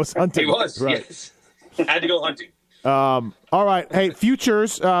 Yes, that was hunting. He was, right. Yes. Had to go hunting. All right. Hey,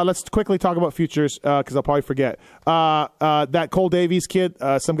 futures. Let's quickly talk about futures because I'll probably forget. That Cole Davies kid,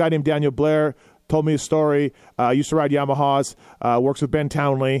 some guy named Daniel Blair, told me a story. Used to ride Yamahas. Works with Ben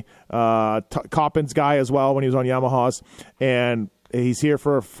Townley, Coppin's guy as well when he was on Yamahas, and he's here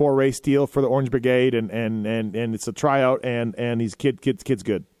for a 4-race deal for the Orange Brigade, and it's a tryout, and he's kid's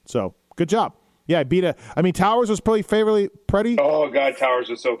good. So good job. Yeah, Towers was pretty. Oh God, Towers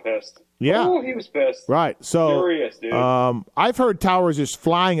was so pissed. Yeah. Oh, he was pissed. Right. So furious, dude. I've heard Towers is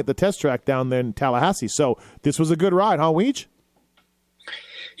flying at the test track down there in Tallahassee. So this was a good ride, huh, Weege?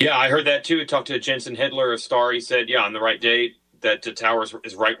 Yeah, I heard that too. I talked to Jensen Hedler of Star. He said, on the right day, that Towers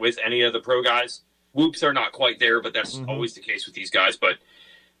is right with any of the pro guys. Whoops are not quite there, but that's always the case with these guys. But,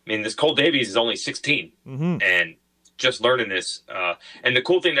 this Cole Davies is only 16 and just learning this. And the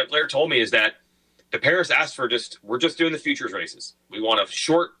cool thing that Blair told me is that the parents asked for we're just doing the futures races. We want a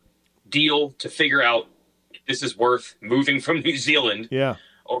short deal to figure out if this is worth moving from New Zealand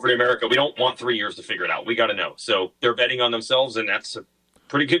over to America. We don't want 3 years to figure it out. We got to know. So they're betting on themselves, and that's a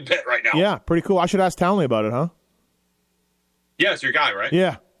pretty good bet right now. Yeah, pretty cool. I should ask Townley about it, huh? Yeah, it's your guy, right?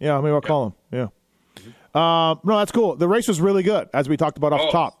 Yeah, maybe I'll call him. Yeah. No, that's cool. The race was really good, as we talked about off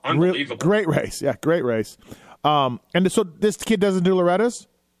the top. Unbelievable. Great race. Yeah, great race. And so this kid doesn't do Loretta's?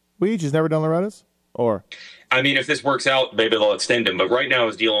 Weege, he's never done Loretta's? Or if this works out, maybe they'll extend him. But right now,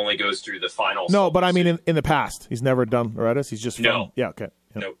 his deal only goes through the final. No, but in the past, he's never done Loretta's. He's just no. Yeah, okay.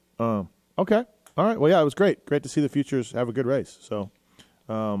 Yeah. No. Okay. All right. Well, yeah, it was great. Great to see the futures have a good race. So,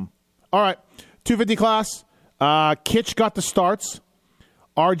 all right, 250 class. Kitch got the starts.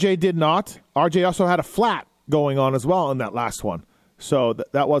 RJ did not. RJ also had a flat going on as well in that last one. So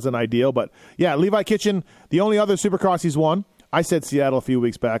that wasn't ideal. But, yeah, Levi Kitchen, the only other Supercross he's won. I said Seattle a few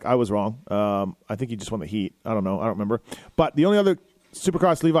weeks back. I was wrong. I think he just won the heat. I don't know. I don't remember. But the only other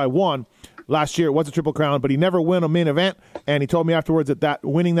Supercross Levi won last year was a Triple Crown, but he never won a main event. And he told me afterwards that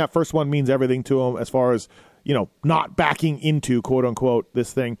winning that first one means everything to him as far as, not backing into, quote unquote,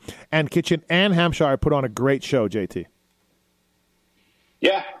 this thing. And Kitchen and Hampshire put on a great show, JT.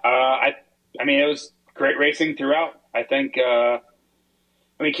 Yeah. It was great racing throughout. I think,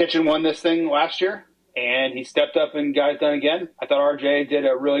 Kitchen won this thing last year. And he stepped up and got it done again. I thought RJ did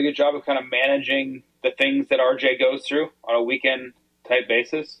a really good job of kind of managing the things that RJ goes through on a weekend-type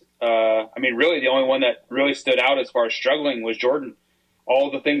basis. Really the only one that really stood out as far as struggling was Jordan.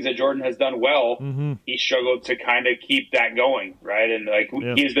 all the things that Jordan has done well, Mm-hmm. he struggled to kind of keep that going, right? And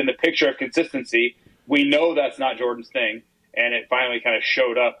Yeah. he has been the picture of consistency. We know that's not Jordan's thing, and it finally kind of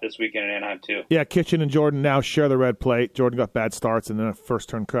showed up this weekend in Anaheim too. Yeah, Kitchen and Jordan now share the red plate. Jordan got bad starts and then a first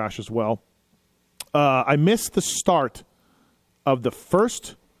turn crash as well. I missed the start of the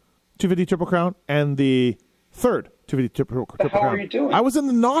first 250 Triple Crown and the third 250 Triple Crown. What the hell are you doing? I was in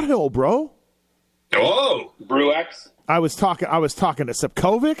the Knot Hill, bro. Oh, Bruex. I was talking to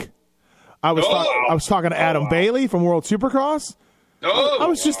Sipkovic. I was talking to Adam Bailey from World Supercross. I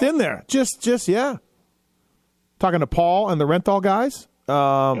was just in there. Just yeah. Talking to Paul and the Renthal guys.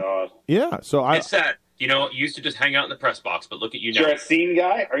 God. Yeah, so it's sad. You used to just hang out in the press box, but look at you now. You're a scene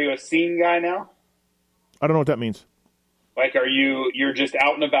guy? Are you a scene guy now? I don't know what that means. Like, you're just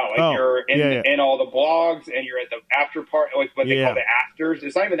out and about. Like, you're in all the blogs, and you're at the after party, like what they call the afters.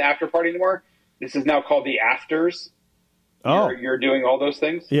 It's not even the after party anymore. This is now called the afters. You're doing all those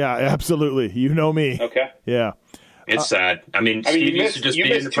things? Yeah, absolutely. You know me. Okay. Yeah. It's sad. I mean, Steve used to just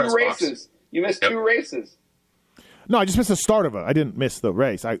be in the press box. You missed 2 races. No, I just missed the start of it. I didn't miss the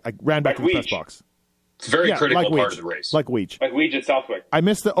race. I ran back to the press box. It's a very critical like part of the race. Like Weege. Like Weege at Southwick. I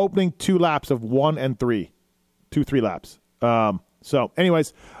missed the opening 2 laps of 1 and 3. 2-3 laps. So,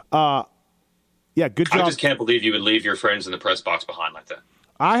 anyways, yeah, good job. I just can't believe you would leave your friends in the press box behind like that.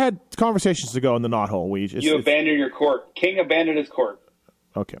 I had conversations to go in the Knot Hole, Weege. You abandoned your court. King abandoned his court.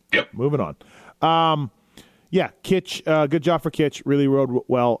 Okay. Yep. Moving on. Yeah, Kitch, good job for Kitch. Really rode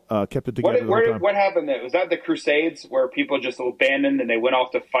well, kept it together. What happened there? Was that the Crusades where people just abandoned and they went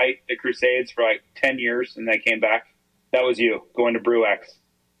off to fight the Crusades for like 10 years and they came back? That was you going to Bruex.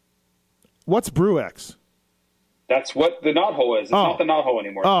 What's Bruex? That's what the Knot Hole is. It's not the Knot Hole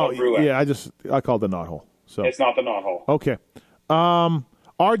anymore. It's called Bruex. Yeah, I called it the Knot Hole. So it's not the Knot Hole. Okay.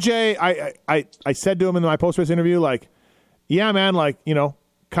 RJ, I said to him in my post-race interview, like, yeah, man, like,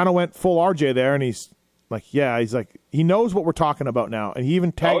 kind of went full RJ there, and he's like, he knows what we're talking about now, and he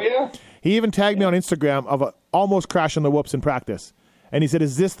even tagged me on Instagram of almost crashing the whoops in practice, and he said,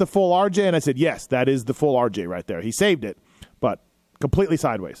 "Is this the full RJ?" And I said, "Yes, that is the full RJ right there." He saved it, but completely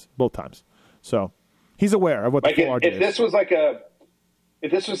sideways both times, so he's aware of what the full RJ is. If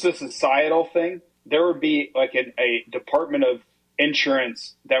this was a societal thing, there would be like a department of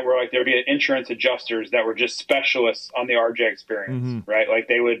insurance that were like, there'd be insurance adjusters that were just specialists on the RJ experience, right? Like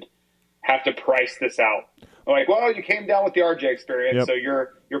they would have to price this out. Like, well, you came down with the RJ experience, so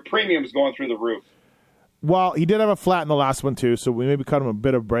your premium's going through the roof. Well, he did have a flat in the last one too, so we maybe cut him a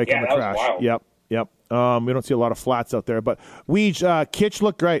bit of a break on the crash. Was wild. Yep. We don't see a lot of flats out there, but Kitch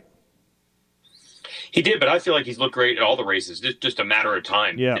looked great. He did, but I feel like he's looked great at all the races. Just a matter of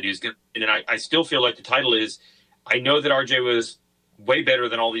time. Yeah. That he's gonna, and I still feel like the title is. I know that RJ was way better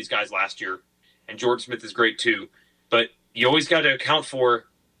than all these guys last year, and Jordan Smith is great too. But you always got to account for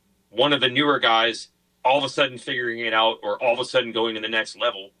one of the newer guys all of a sudden figuring it out, or all of a sudden going to the next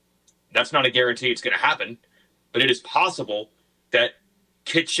level. That's not a guarantee it's going to happen, but it is possible that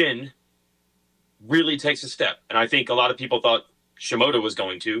Kitchen really takes a step. And I think a lot of people thought Shimoda was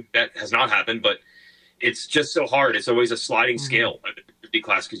going to. That has not happened, but it's just so hard. It's always a sliding scale at the 50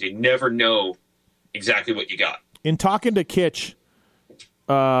 class because you never know exactly what you got. In talking to Kitch,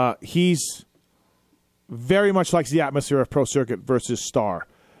 he's very much likes the atmosphere of Pro Circuit versus Star.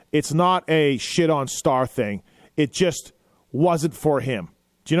 It's not a shit on Star thing. It just wasn't for him.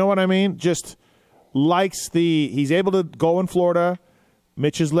 Do you know what I mean? Just likes he's able to go in Florida.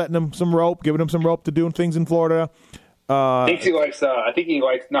 Mitch is letting him some rope, giving him some rope to doing things in Florida. I think he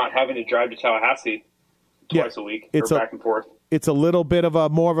likes not having to drive to Tallahassee twice a week or back and forth. It's a little bit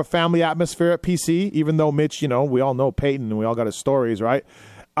of more of a family atmosphere at PC, even though Mitch, we all know Peyton and we all got his stories, right?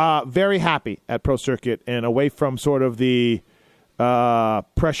 Very happy at Pro Circuit and away from sort of the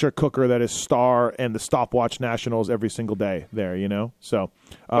pressure cooker that is Star and the stopwatch nationals every single day there, So,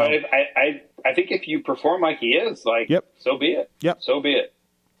 but I think if you perform like he is, so be it. Yep. So be it.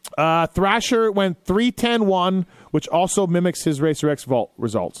 Thrasher went 3:10.1, which also mimics his Racer X vault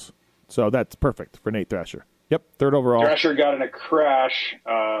results. So that's perfect for Nate Thrasher. Yep, third overall. Thrasher got in a crash,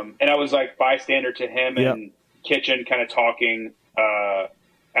 and I was like bystander to him and Kitchen kind of talking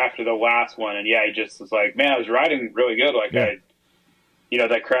after the last one. And he just was like, man, I was riding really good.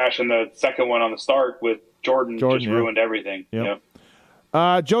 That crash and the second one on the start with Jordan just ruined everything. Yep.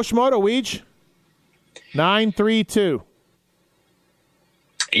 Joe Shimoda, Weege, 9.32.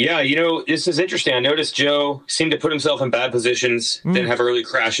 Yeah, this is interesting. I noticed Joe seemed to put himself in bad positions, then have early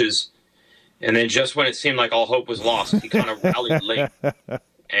crashes. And then just when it seemed like all hope was lost, he kind of rallied late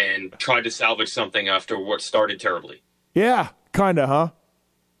and tried to salvage something after what started terribly. Yeah, kind of, huh?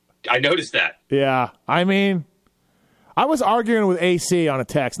 I noticed that. Yeah, I mean, I was arguing with AC on a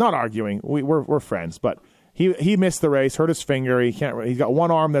text. Not arguing. We're friends, but he missed the race, hurt his finger. He's got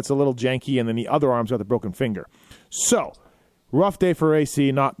one arm that's a little janky, and then the other arm's got the broken finger. So, rough day for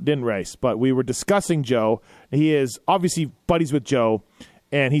AC. Didn't race, but we were discussing Joe. He is obviously buddies with Joe,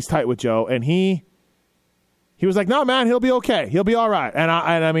 and he's tight with Joe, and he was like, "No, man, he'll be okay. He'll be all right." And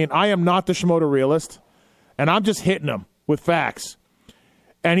I mean, I am not the Shimoda realist, and I'm just hitting him with facts.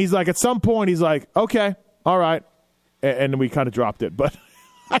 And he's like, at some point, he's like, "Okay, all right," and we kind of dropped it. But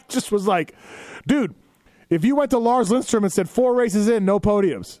I just was like, dude, if you went to Lars Lindstrom and said 4 races in, no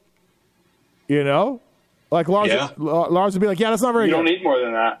podiums, like Lars would be like, "Yeah, that's not very good." You don't need more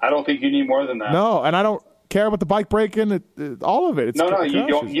than that. I don't think you need more than that. No, and I don't care about the bike breaking, all of it. It's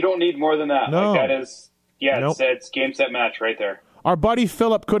you don't need more than that. No. Like that is, it's game, set, match right there. Our buddy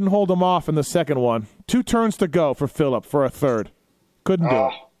Phillip couldn't hold him off in the second one. 2 turns to go for Phillip for a third. Couldn't do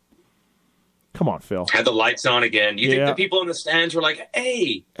it. Come on, Phil. Had the lights on again. You think the people in the stands were like,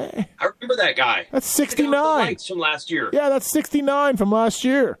 hey, I remember that guy. That's 69. The lights from last year. Yeah, that's 69 from last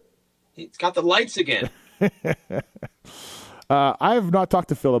year. He's got the lights again. I have not talked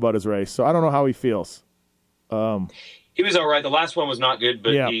to Phil about his race, so I don't know how he feels. He was all right. The last one was not good,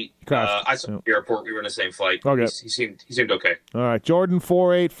 but he crashed. I saw him at the airport. We were in the same flight. Okay. He seemed okay. All right, Jordan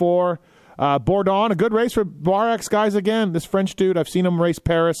 484. Bourdon, a good race for Bar-X guys again. This French dude, I've seen him race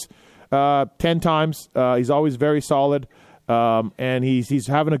Paris 10 times. He's always very solid, and he's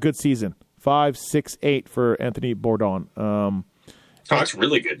having a good season. 5, 6, 8 for Anthony Bourdon. That's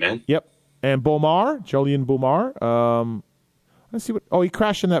really good, man. Yep. And Beaumar, Jolien Beaumar. Let's see what. Oh, he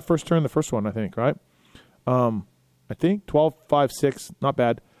crashed in that first turn, the first one, I think, right? I think 12, 5, 6, not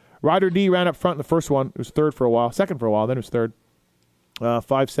bad. Ryder D ran up front in the first one. It was third for a while, second for a while, then it was third.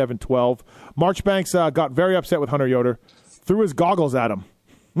 5, 7, 12. Marchbanks got very upset with Hunter Yoder, threw his goggles at him.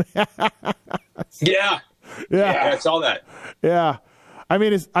 Yeah, I saw that. Yeah. I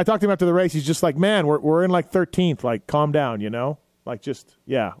mean, I talked to him after the race. He's just like, man, we're in like 13th. Like, calm down, Like, just,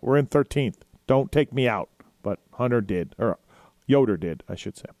 we're in 13th. Don't take me out. But Hunter did, or Yoder did, I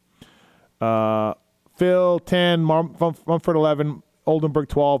should say. Phil 10, Mumford 11, Oldenburg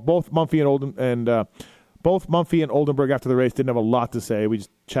 12. Both Mumphy and Oldenburg after the race didn't have a lot to say. We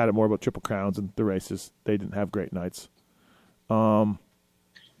just chatted more about Triple Crowns and the races. They didn't have great nights. Do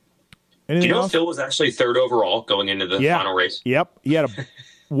you know Phil was actually third overall going into the final race? Yep. He had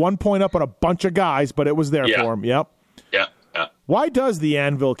 1 point up on a bunch of guys, but it was there for him. Yep. Yeah. Why does the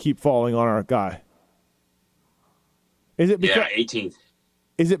anvil keep falling on our guy? Is it because 18th.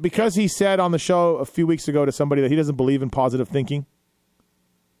 Is it because he said on the show a few weeks ago to somebody that he doesn't believe in positive thinking?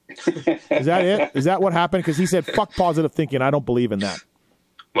 Is that it? Is that what happened? Because he said, fuck positive thinking. I don't believe in that.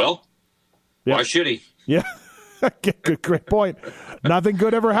 Well, why should he? Yeah. Good, great point. Nothing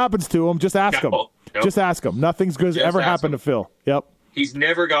good ever happens to him. Just ask him. Nope. Just ask him. Nothing's good ever happened to Phil. Yep. He's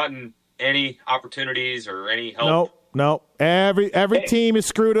never gotten any opportunities or any help. No. Every team has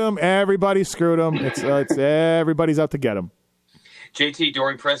screwed him. Everybody screwed him. It's everybody's out to get him. JT,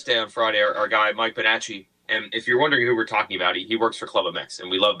 during press day on Friday, our guy, Mike Bonacci, and if you're wondering who we're talking about, he works for Club MX,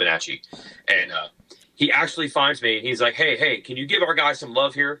 and we love Bonacci. And he actually finds me, and he's like, hey, can you give our guy some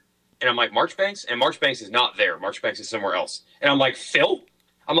love here? And I'm like, Marchbanks? And Marchbanks is not there. Marchbanks is somewhere else. And I'm like, Phil?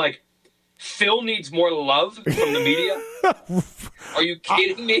 I'm like, Phil needs more love from the media? Are you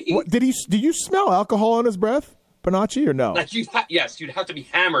kidding me? Did you smell alcohol on his breath, Bonacci, or no? Like yes, you'd have to be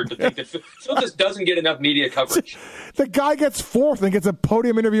hammered to think that Phil just doesn't get enough media coverage. The guy gets fourth and gets a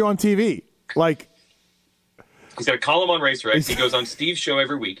podium interview on TV. Like, he's got a column on RacerX. He goes on Steve's show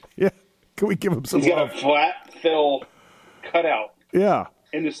every week. Yeah. Can we give him some love? He's got a flat Phil cutout. Yeah.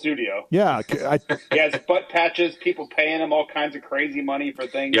 In the studio. Yeah. He has butt patches, people paying him all kinds of crazy money for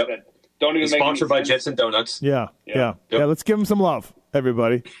things that don't even He's make any sponsored by sense. Jetson Donuts. Yeah. Let's give him some love,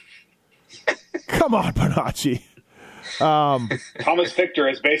 everybody. Come on, Bonacci. Thomas Fichter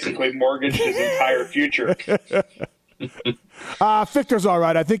has basically mortgaged his entire future. Fichter's all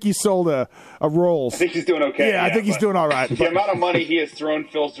right. I think he sold a Rolls. I think he's doing okay. Yeah, I think he's doing all right. The amount of money he has thrown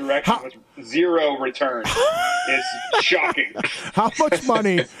Phil's direction with zero return is shocking. How much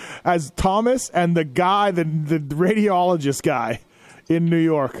money has Thomas and the guy, the radiologist guy in New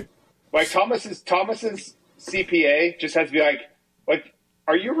York? Like Thomas's CPA just has to be like,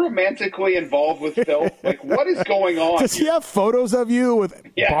 are you romantically involved with Phil? Like, what is going on? Does he have photos of you with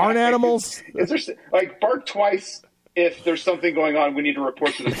barn animals? Is there bark twice if there's something going on? We need to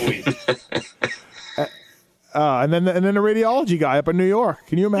report to the police. And then the radiology guy up in New York.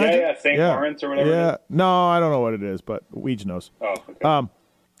 Can you imagine? Yeah, St. Lawrence or whatever. Yeah, no, I don't know what it is, but Weege knows. Oh, okay.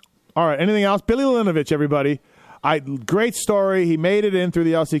 All right. Anything else? Billy Linovich, everybody. Great story. He made it in through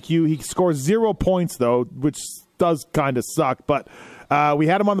the LCQ. He scores 0 points though, which does kind of suck. But we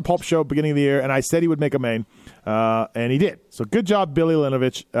had him on the Pulp Show beginning of the year, and I said he would make a main, and he did. So good job, Billy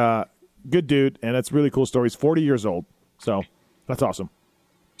Linovich. Good dude, and that's a really cool story. He's 40 years old, so that's awesome.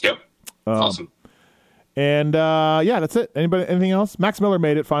 Yep. Awesome. And, that's it. Anything else? Max Miller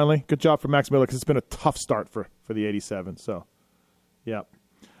made it finally. Good job for Max Miller because it's been a tough start for the 87. So, yeah.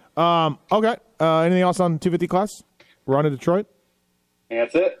 Okay. Anything else on 250 class? We're on to Detroit.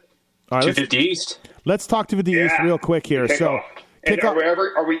 That's it. All right, 250 East. Let's talk 250 East real quick here. So,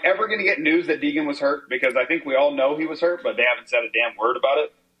 are we ever going to get news that Deegan was hurt? Because I think we all know he was hurt, but they haven't said a damn word about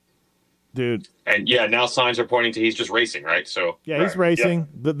it. Dude. And now signs are pointing to he's just racing, right? So yeah, he's racing.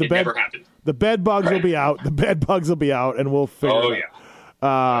 Yeah. The it bed, never happened. The bed bugs will be out. The bed bugs will be out, and we'll figure it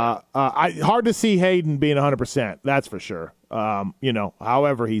out. Hard to see Hayden being 100%. That's for sure.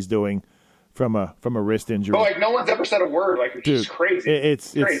 However he's doing from a wrist injury. But no one's ever said a word. It's just crazy.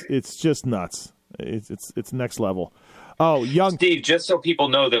 It's just nuts. It's next level. Oh, young Steve. Just so people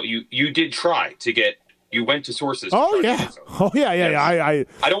know that you did try to get. You went to sources. Oh yeah.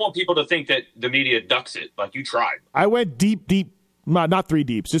 I don't want people to think that the media ducks it. Like you tried. I went deep. Not 3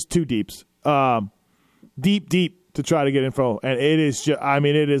 deeps, just 2 deeps. Deep to try to get info, and it is just. I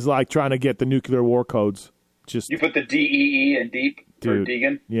mean, it is like trying to get the nuclear war codes. Just you put the DEE in deep for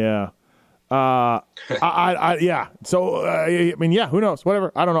Deegan. Yeah. Yeah. So, who knows?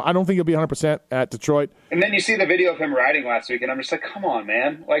 Whatever. I don't know. I don't think he'll be 100% at Detroit. And then you see the video of him riding last week, and I'm just like, come on,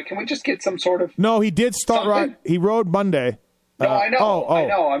 man. Can we just get some sort of... No, he did start riding. He rode Monday. No, I know. I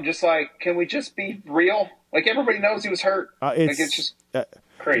know. I'm just like, can we just be real? Everybody knows he was hurt. It's just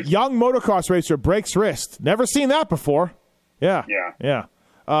crazy. Young motocross racer breaks wrist. Never seen that before. Yeah.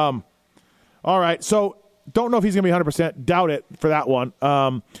 All right. So, don't know if he's going to be 100%. Doubt it for that one.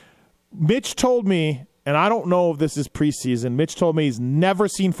 Mitch told me, and I don't know if this is preseason, Mitch told me he's never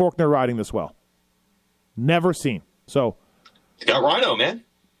seen Faulkner riding this well. Never seen. So he's got Rhino, man.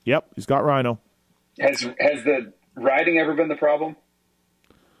 Yep, he's got Rhino. Has the riding ever been the problem?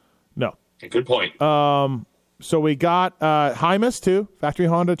 No. Good point. So we got Hymas, too. Factory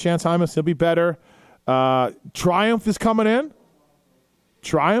Honda, Chance Hymas. He'll be better. Triumph is coming in.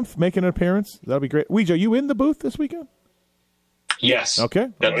 Triumph making an appearance. That'll be great. Weege, are you in the booth this weekend? Yes. Okay.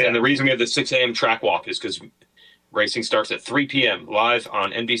 And the reason we have the 6 a.m. track walk is because racing starts at 3 p.m. live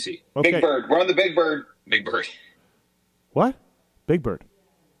on NBC. Okay. Big Bird. We're on the Big Bird. Big Bird. What? Big Bird.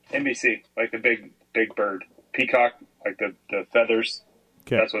 NBC, like the big bird. Peacock, like the feathers.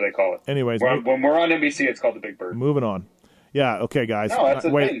 Okay. That's what they call it. Anyways. When we're on NBC, it's called the Big Bird. Moving on. Yeah, okay, guys. No, that's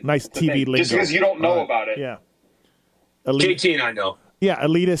a thing. Nice that's TV lingo. Just because you don't know about it. Yeah. JT and I know. Yeah,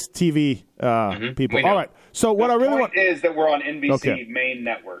 elitist TV people. All right. So what I really want is that we're on NBC main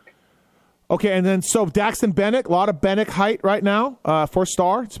network. Okay, and then so Daxton Bennick, a lot of Bennick height right now for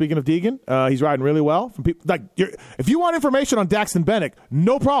Star. Speaking of Deegan, he's riding really well. From people if you want information on Daxton Bennick,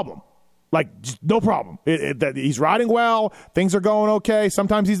 no problem. No problem. He's riding well. Things are going okay.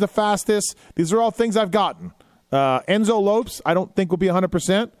 Sometimes he's the fastest. These are all things I've gotten. Enzo Lopes, I don't think will be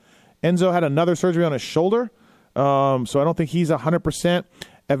 100%. Enzo had another surgery on his shoulder. So I don't think he's 100%.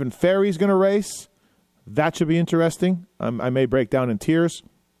 Evan Ferry's going to race. That should be interesting. I may break down in tears.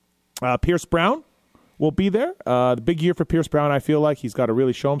 Pierce Brown will be there. The big year for Pierce Brown, I feel like. He's got to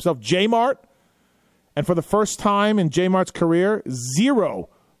really show himself. J-Mart. And for the first time in J-Mart's career, 0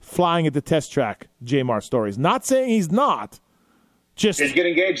 flying at the test track J-Mart stories. Not saying he's not. Just did get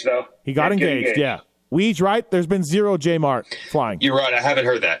engaged, though. He got engaged, yeah. Weege, right? There's been 0 J-Mart flying. You're right. I haven't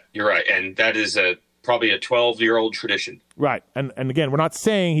heard that. You're right. And that is probably a 12-year-old tradition. Right. And again, we're not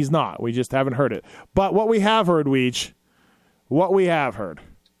saying he's not. We just haven't heard it. But what we have heard, Weege,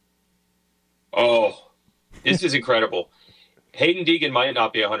 Oh, this is incredible. Hayden Deegan might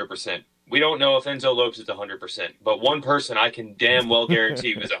not be 100%. We don't know if Enzo Lopes is 100%. But one person I can damn well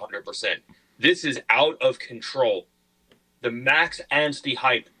guarantee is 100%. This is out of control. The Max Anstey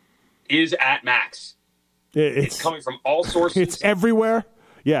hype is at max. It's coming from all sources. It's everywhere.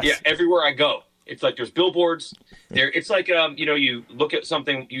 Yes. Yeah, everywhere I go. It's like there's billboards. It's like, you look at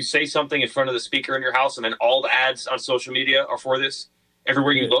something, you say something in front of the speaker in your house, and then all the ads on social media are for this.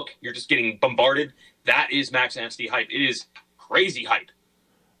 Everywhere you look, you're just getting bombarded. That is Max Anstey hype. It is crazy hype.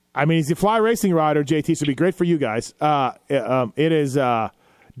 I mean, he's a fly racing rider, JT, so it'd be great for you guys. It is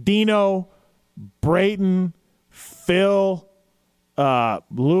Dino, Brayton, Phil,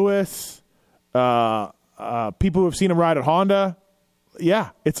 Lewis, people who have seen him ride at Honda.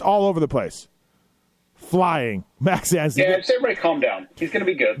 Yeah, it's all over the place. Flying. Max Anstey. Yeah, just everybody calm down. He's going to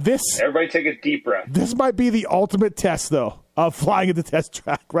be good. Everybody take a deep breath. This might be the ultimate test, though, of flying at the test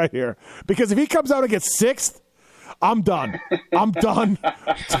track right here. Because if he comes out and gets 6th, I'm done. He's going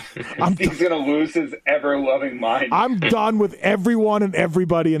to lose his ever-loving mind. I'm done with everyone and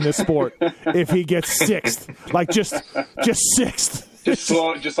everybody in this sport if he gets sixth. Like, just sixth. Just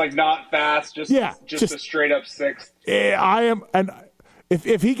slow, just like not fast, just a straight-up sixth. I am, and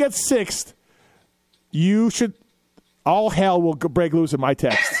if he gets sixth, you should, all hell will break loose in my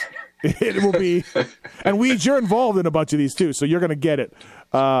text. It will be, and you're involved in a bunch of these too, so you're going to get it.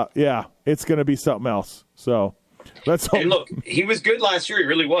 Yeah, it's going to be something else. So let's hope. And look, he was good last year. He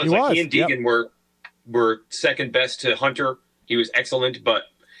really was. He and Deegan were second best to Hunter. He was excellent, but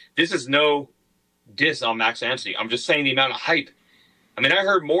this is no diss on Max Anstey. I'm just saying the amount of hype. I mean, I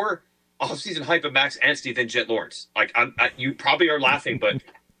heard more offseason hype of Max Anstey than Jet Lawrence. Like, you probably are laughing, but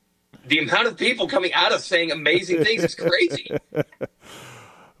the amount of people coming at us saying amazing things is crazy.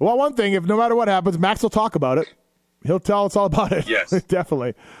 Well, one thing, if no matter what happens, Max will talk about it. He'll tell us all about it. Yes.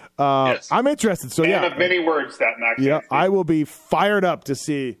 Definitely. Yes. I'm interested. So, of many words, that Max Anstey. I will be fired up to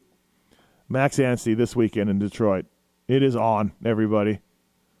see Max Anstey this weekend in Detroit. It is on, everybody.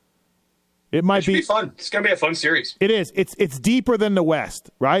 It might be fun. It's going to be a fun series. It is. It's deeper than the West,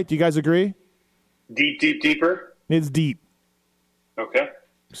 right? Do you guys agree? Deeper? It's deep. Okay.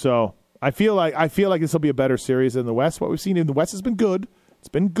 So, I feel like this will be a better series than the West. What we've seen in the West has been good. It's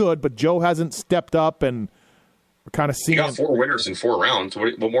been good, but Joe hasn't stepped up, and we're kind of seeing. You got 4 winners in 4 rounds.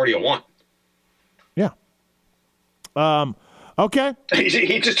 What more do you want? Yeah. Okay.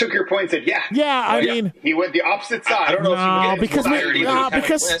 He just took your point and said, "Yeah." Yeah, I mean, he went the opposite side. I don't know if because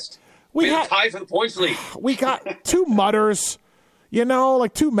we had tie for the points lead. We got 2 mutters,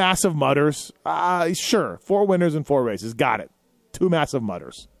 like 2 massive mutters. Sure, 4 winners and 4 races. Got it. 2 massive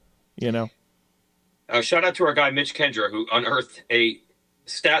mutters. Shout out to our guy Mitch Kendra, who unearthed a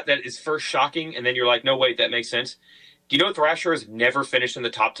stat that is first shocking, and then you're like, no, wait, that makes sense. Do you know Thrasher has never finished in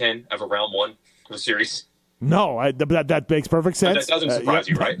the top 10 of a round 1 of a series? No, that makes perfect sense. That doesn't surprise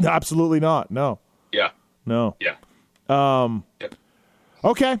you, right? Absolutely not. No. Yeah. No. Yeah. Yep.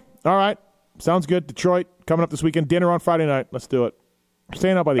 Okay. All right. Sounds good. Detroit coming up this weekend. Dinner on Friday night. Let's do it. I'm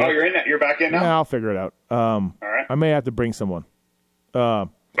staying up by the. Oh, you're in that. You're back in now. Yeah, I'll figure it out. All right. I may have to bring someone. But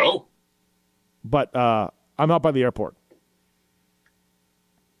I'm out by the airport.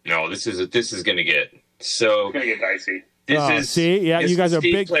 No, this is going to get so. It's going to get dicey. You guys are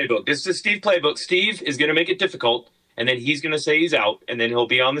big playbook. This is a Steve playbook. Steve is going to make it difficult, and then he's going to say he's out, and then he'll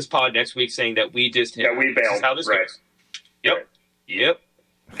be on this pod next week saying that we just hit. That we bailed. This is how this goes. Yep. Right. Yep.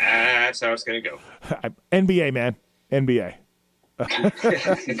 That's how it's going to go. NBA, man. NBA.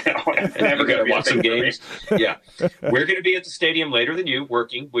 Never going to watch some games. Yeah. We're going to be at the stadium later than you,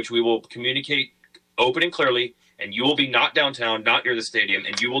 working, which we will communicate open and clearly, and you will be not downtown, not near the stadium,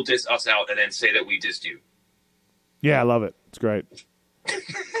 and you will diss us out and then say that we dissed you. Yeah, I love it. It's great.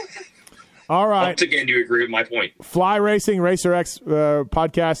 All right. Once again, do you agree with my point? Fly Racing, Racer X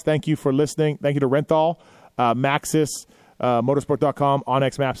podcast. Thank you for listening. Thank you to Renthal, Maxis, motorsport.com,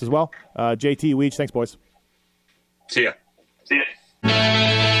 OnX Maps as well. JT, Weech, thanks, boys. See ya. See ya.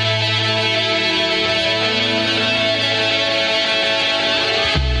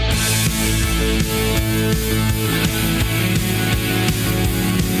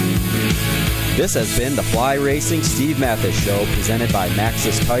 This has been the Fly Racing Steve Mathis Show, presented by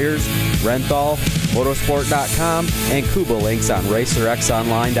Maxis Tires, Renthal, Motorsport.com, and Kuba Links on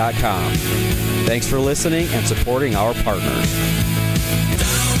RacerXOnline.com. Thanks for listening and supporting our partners.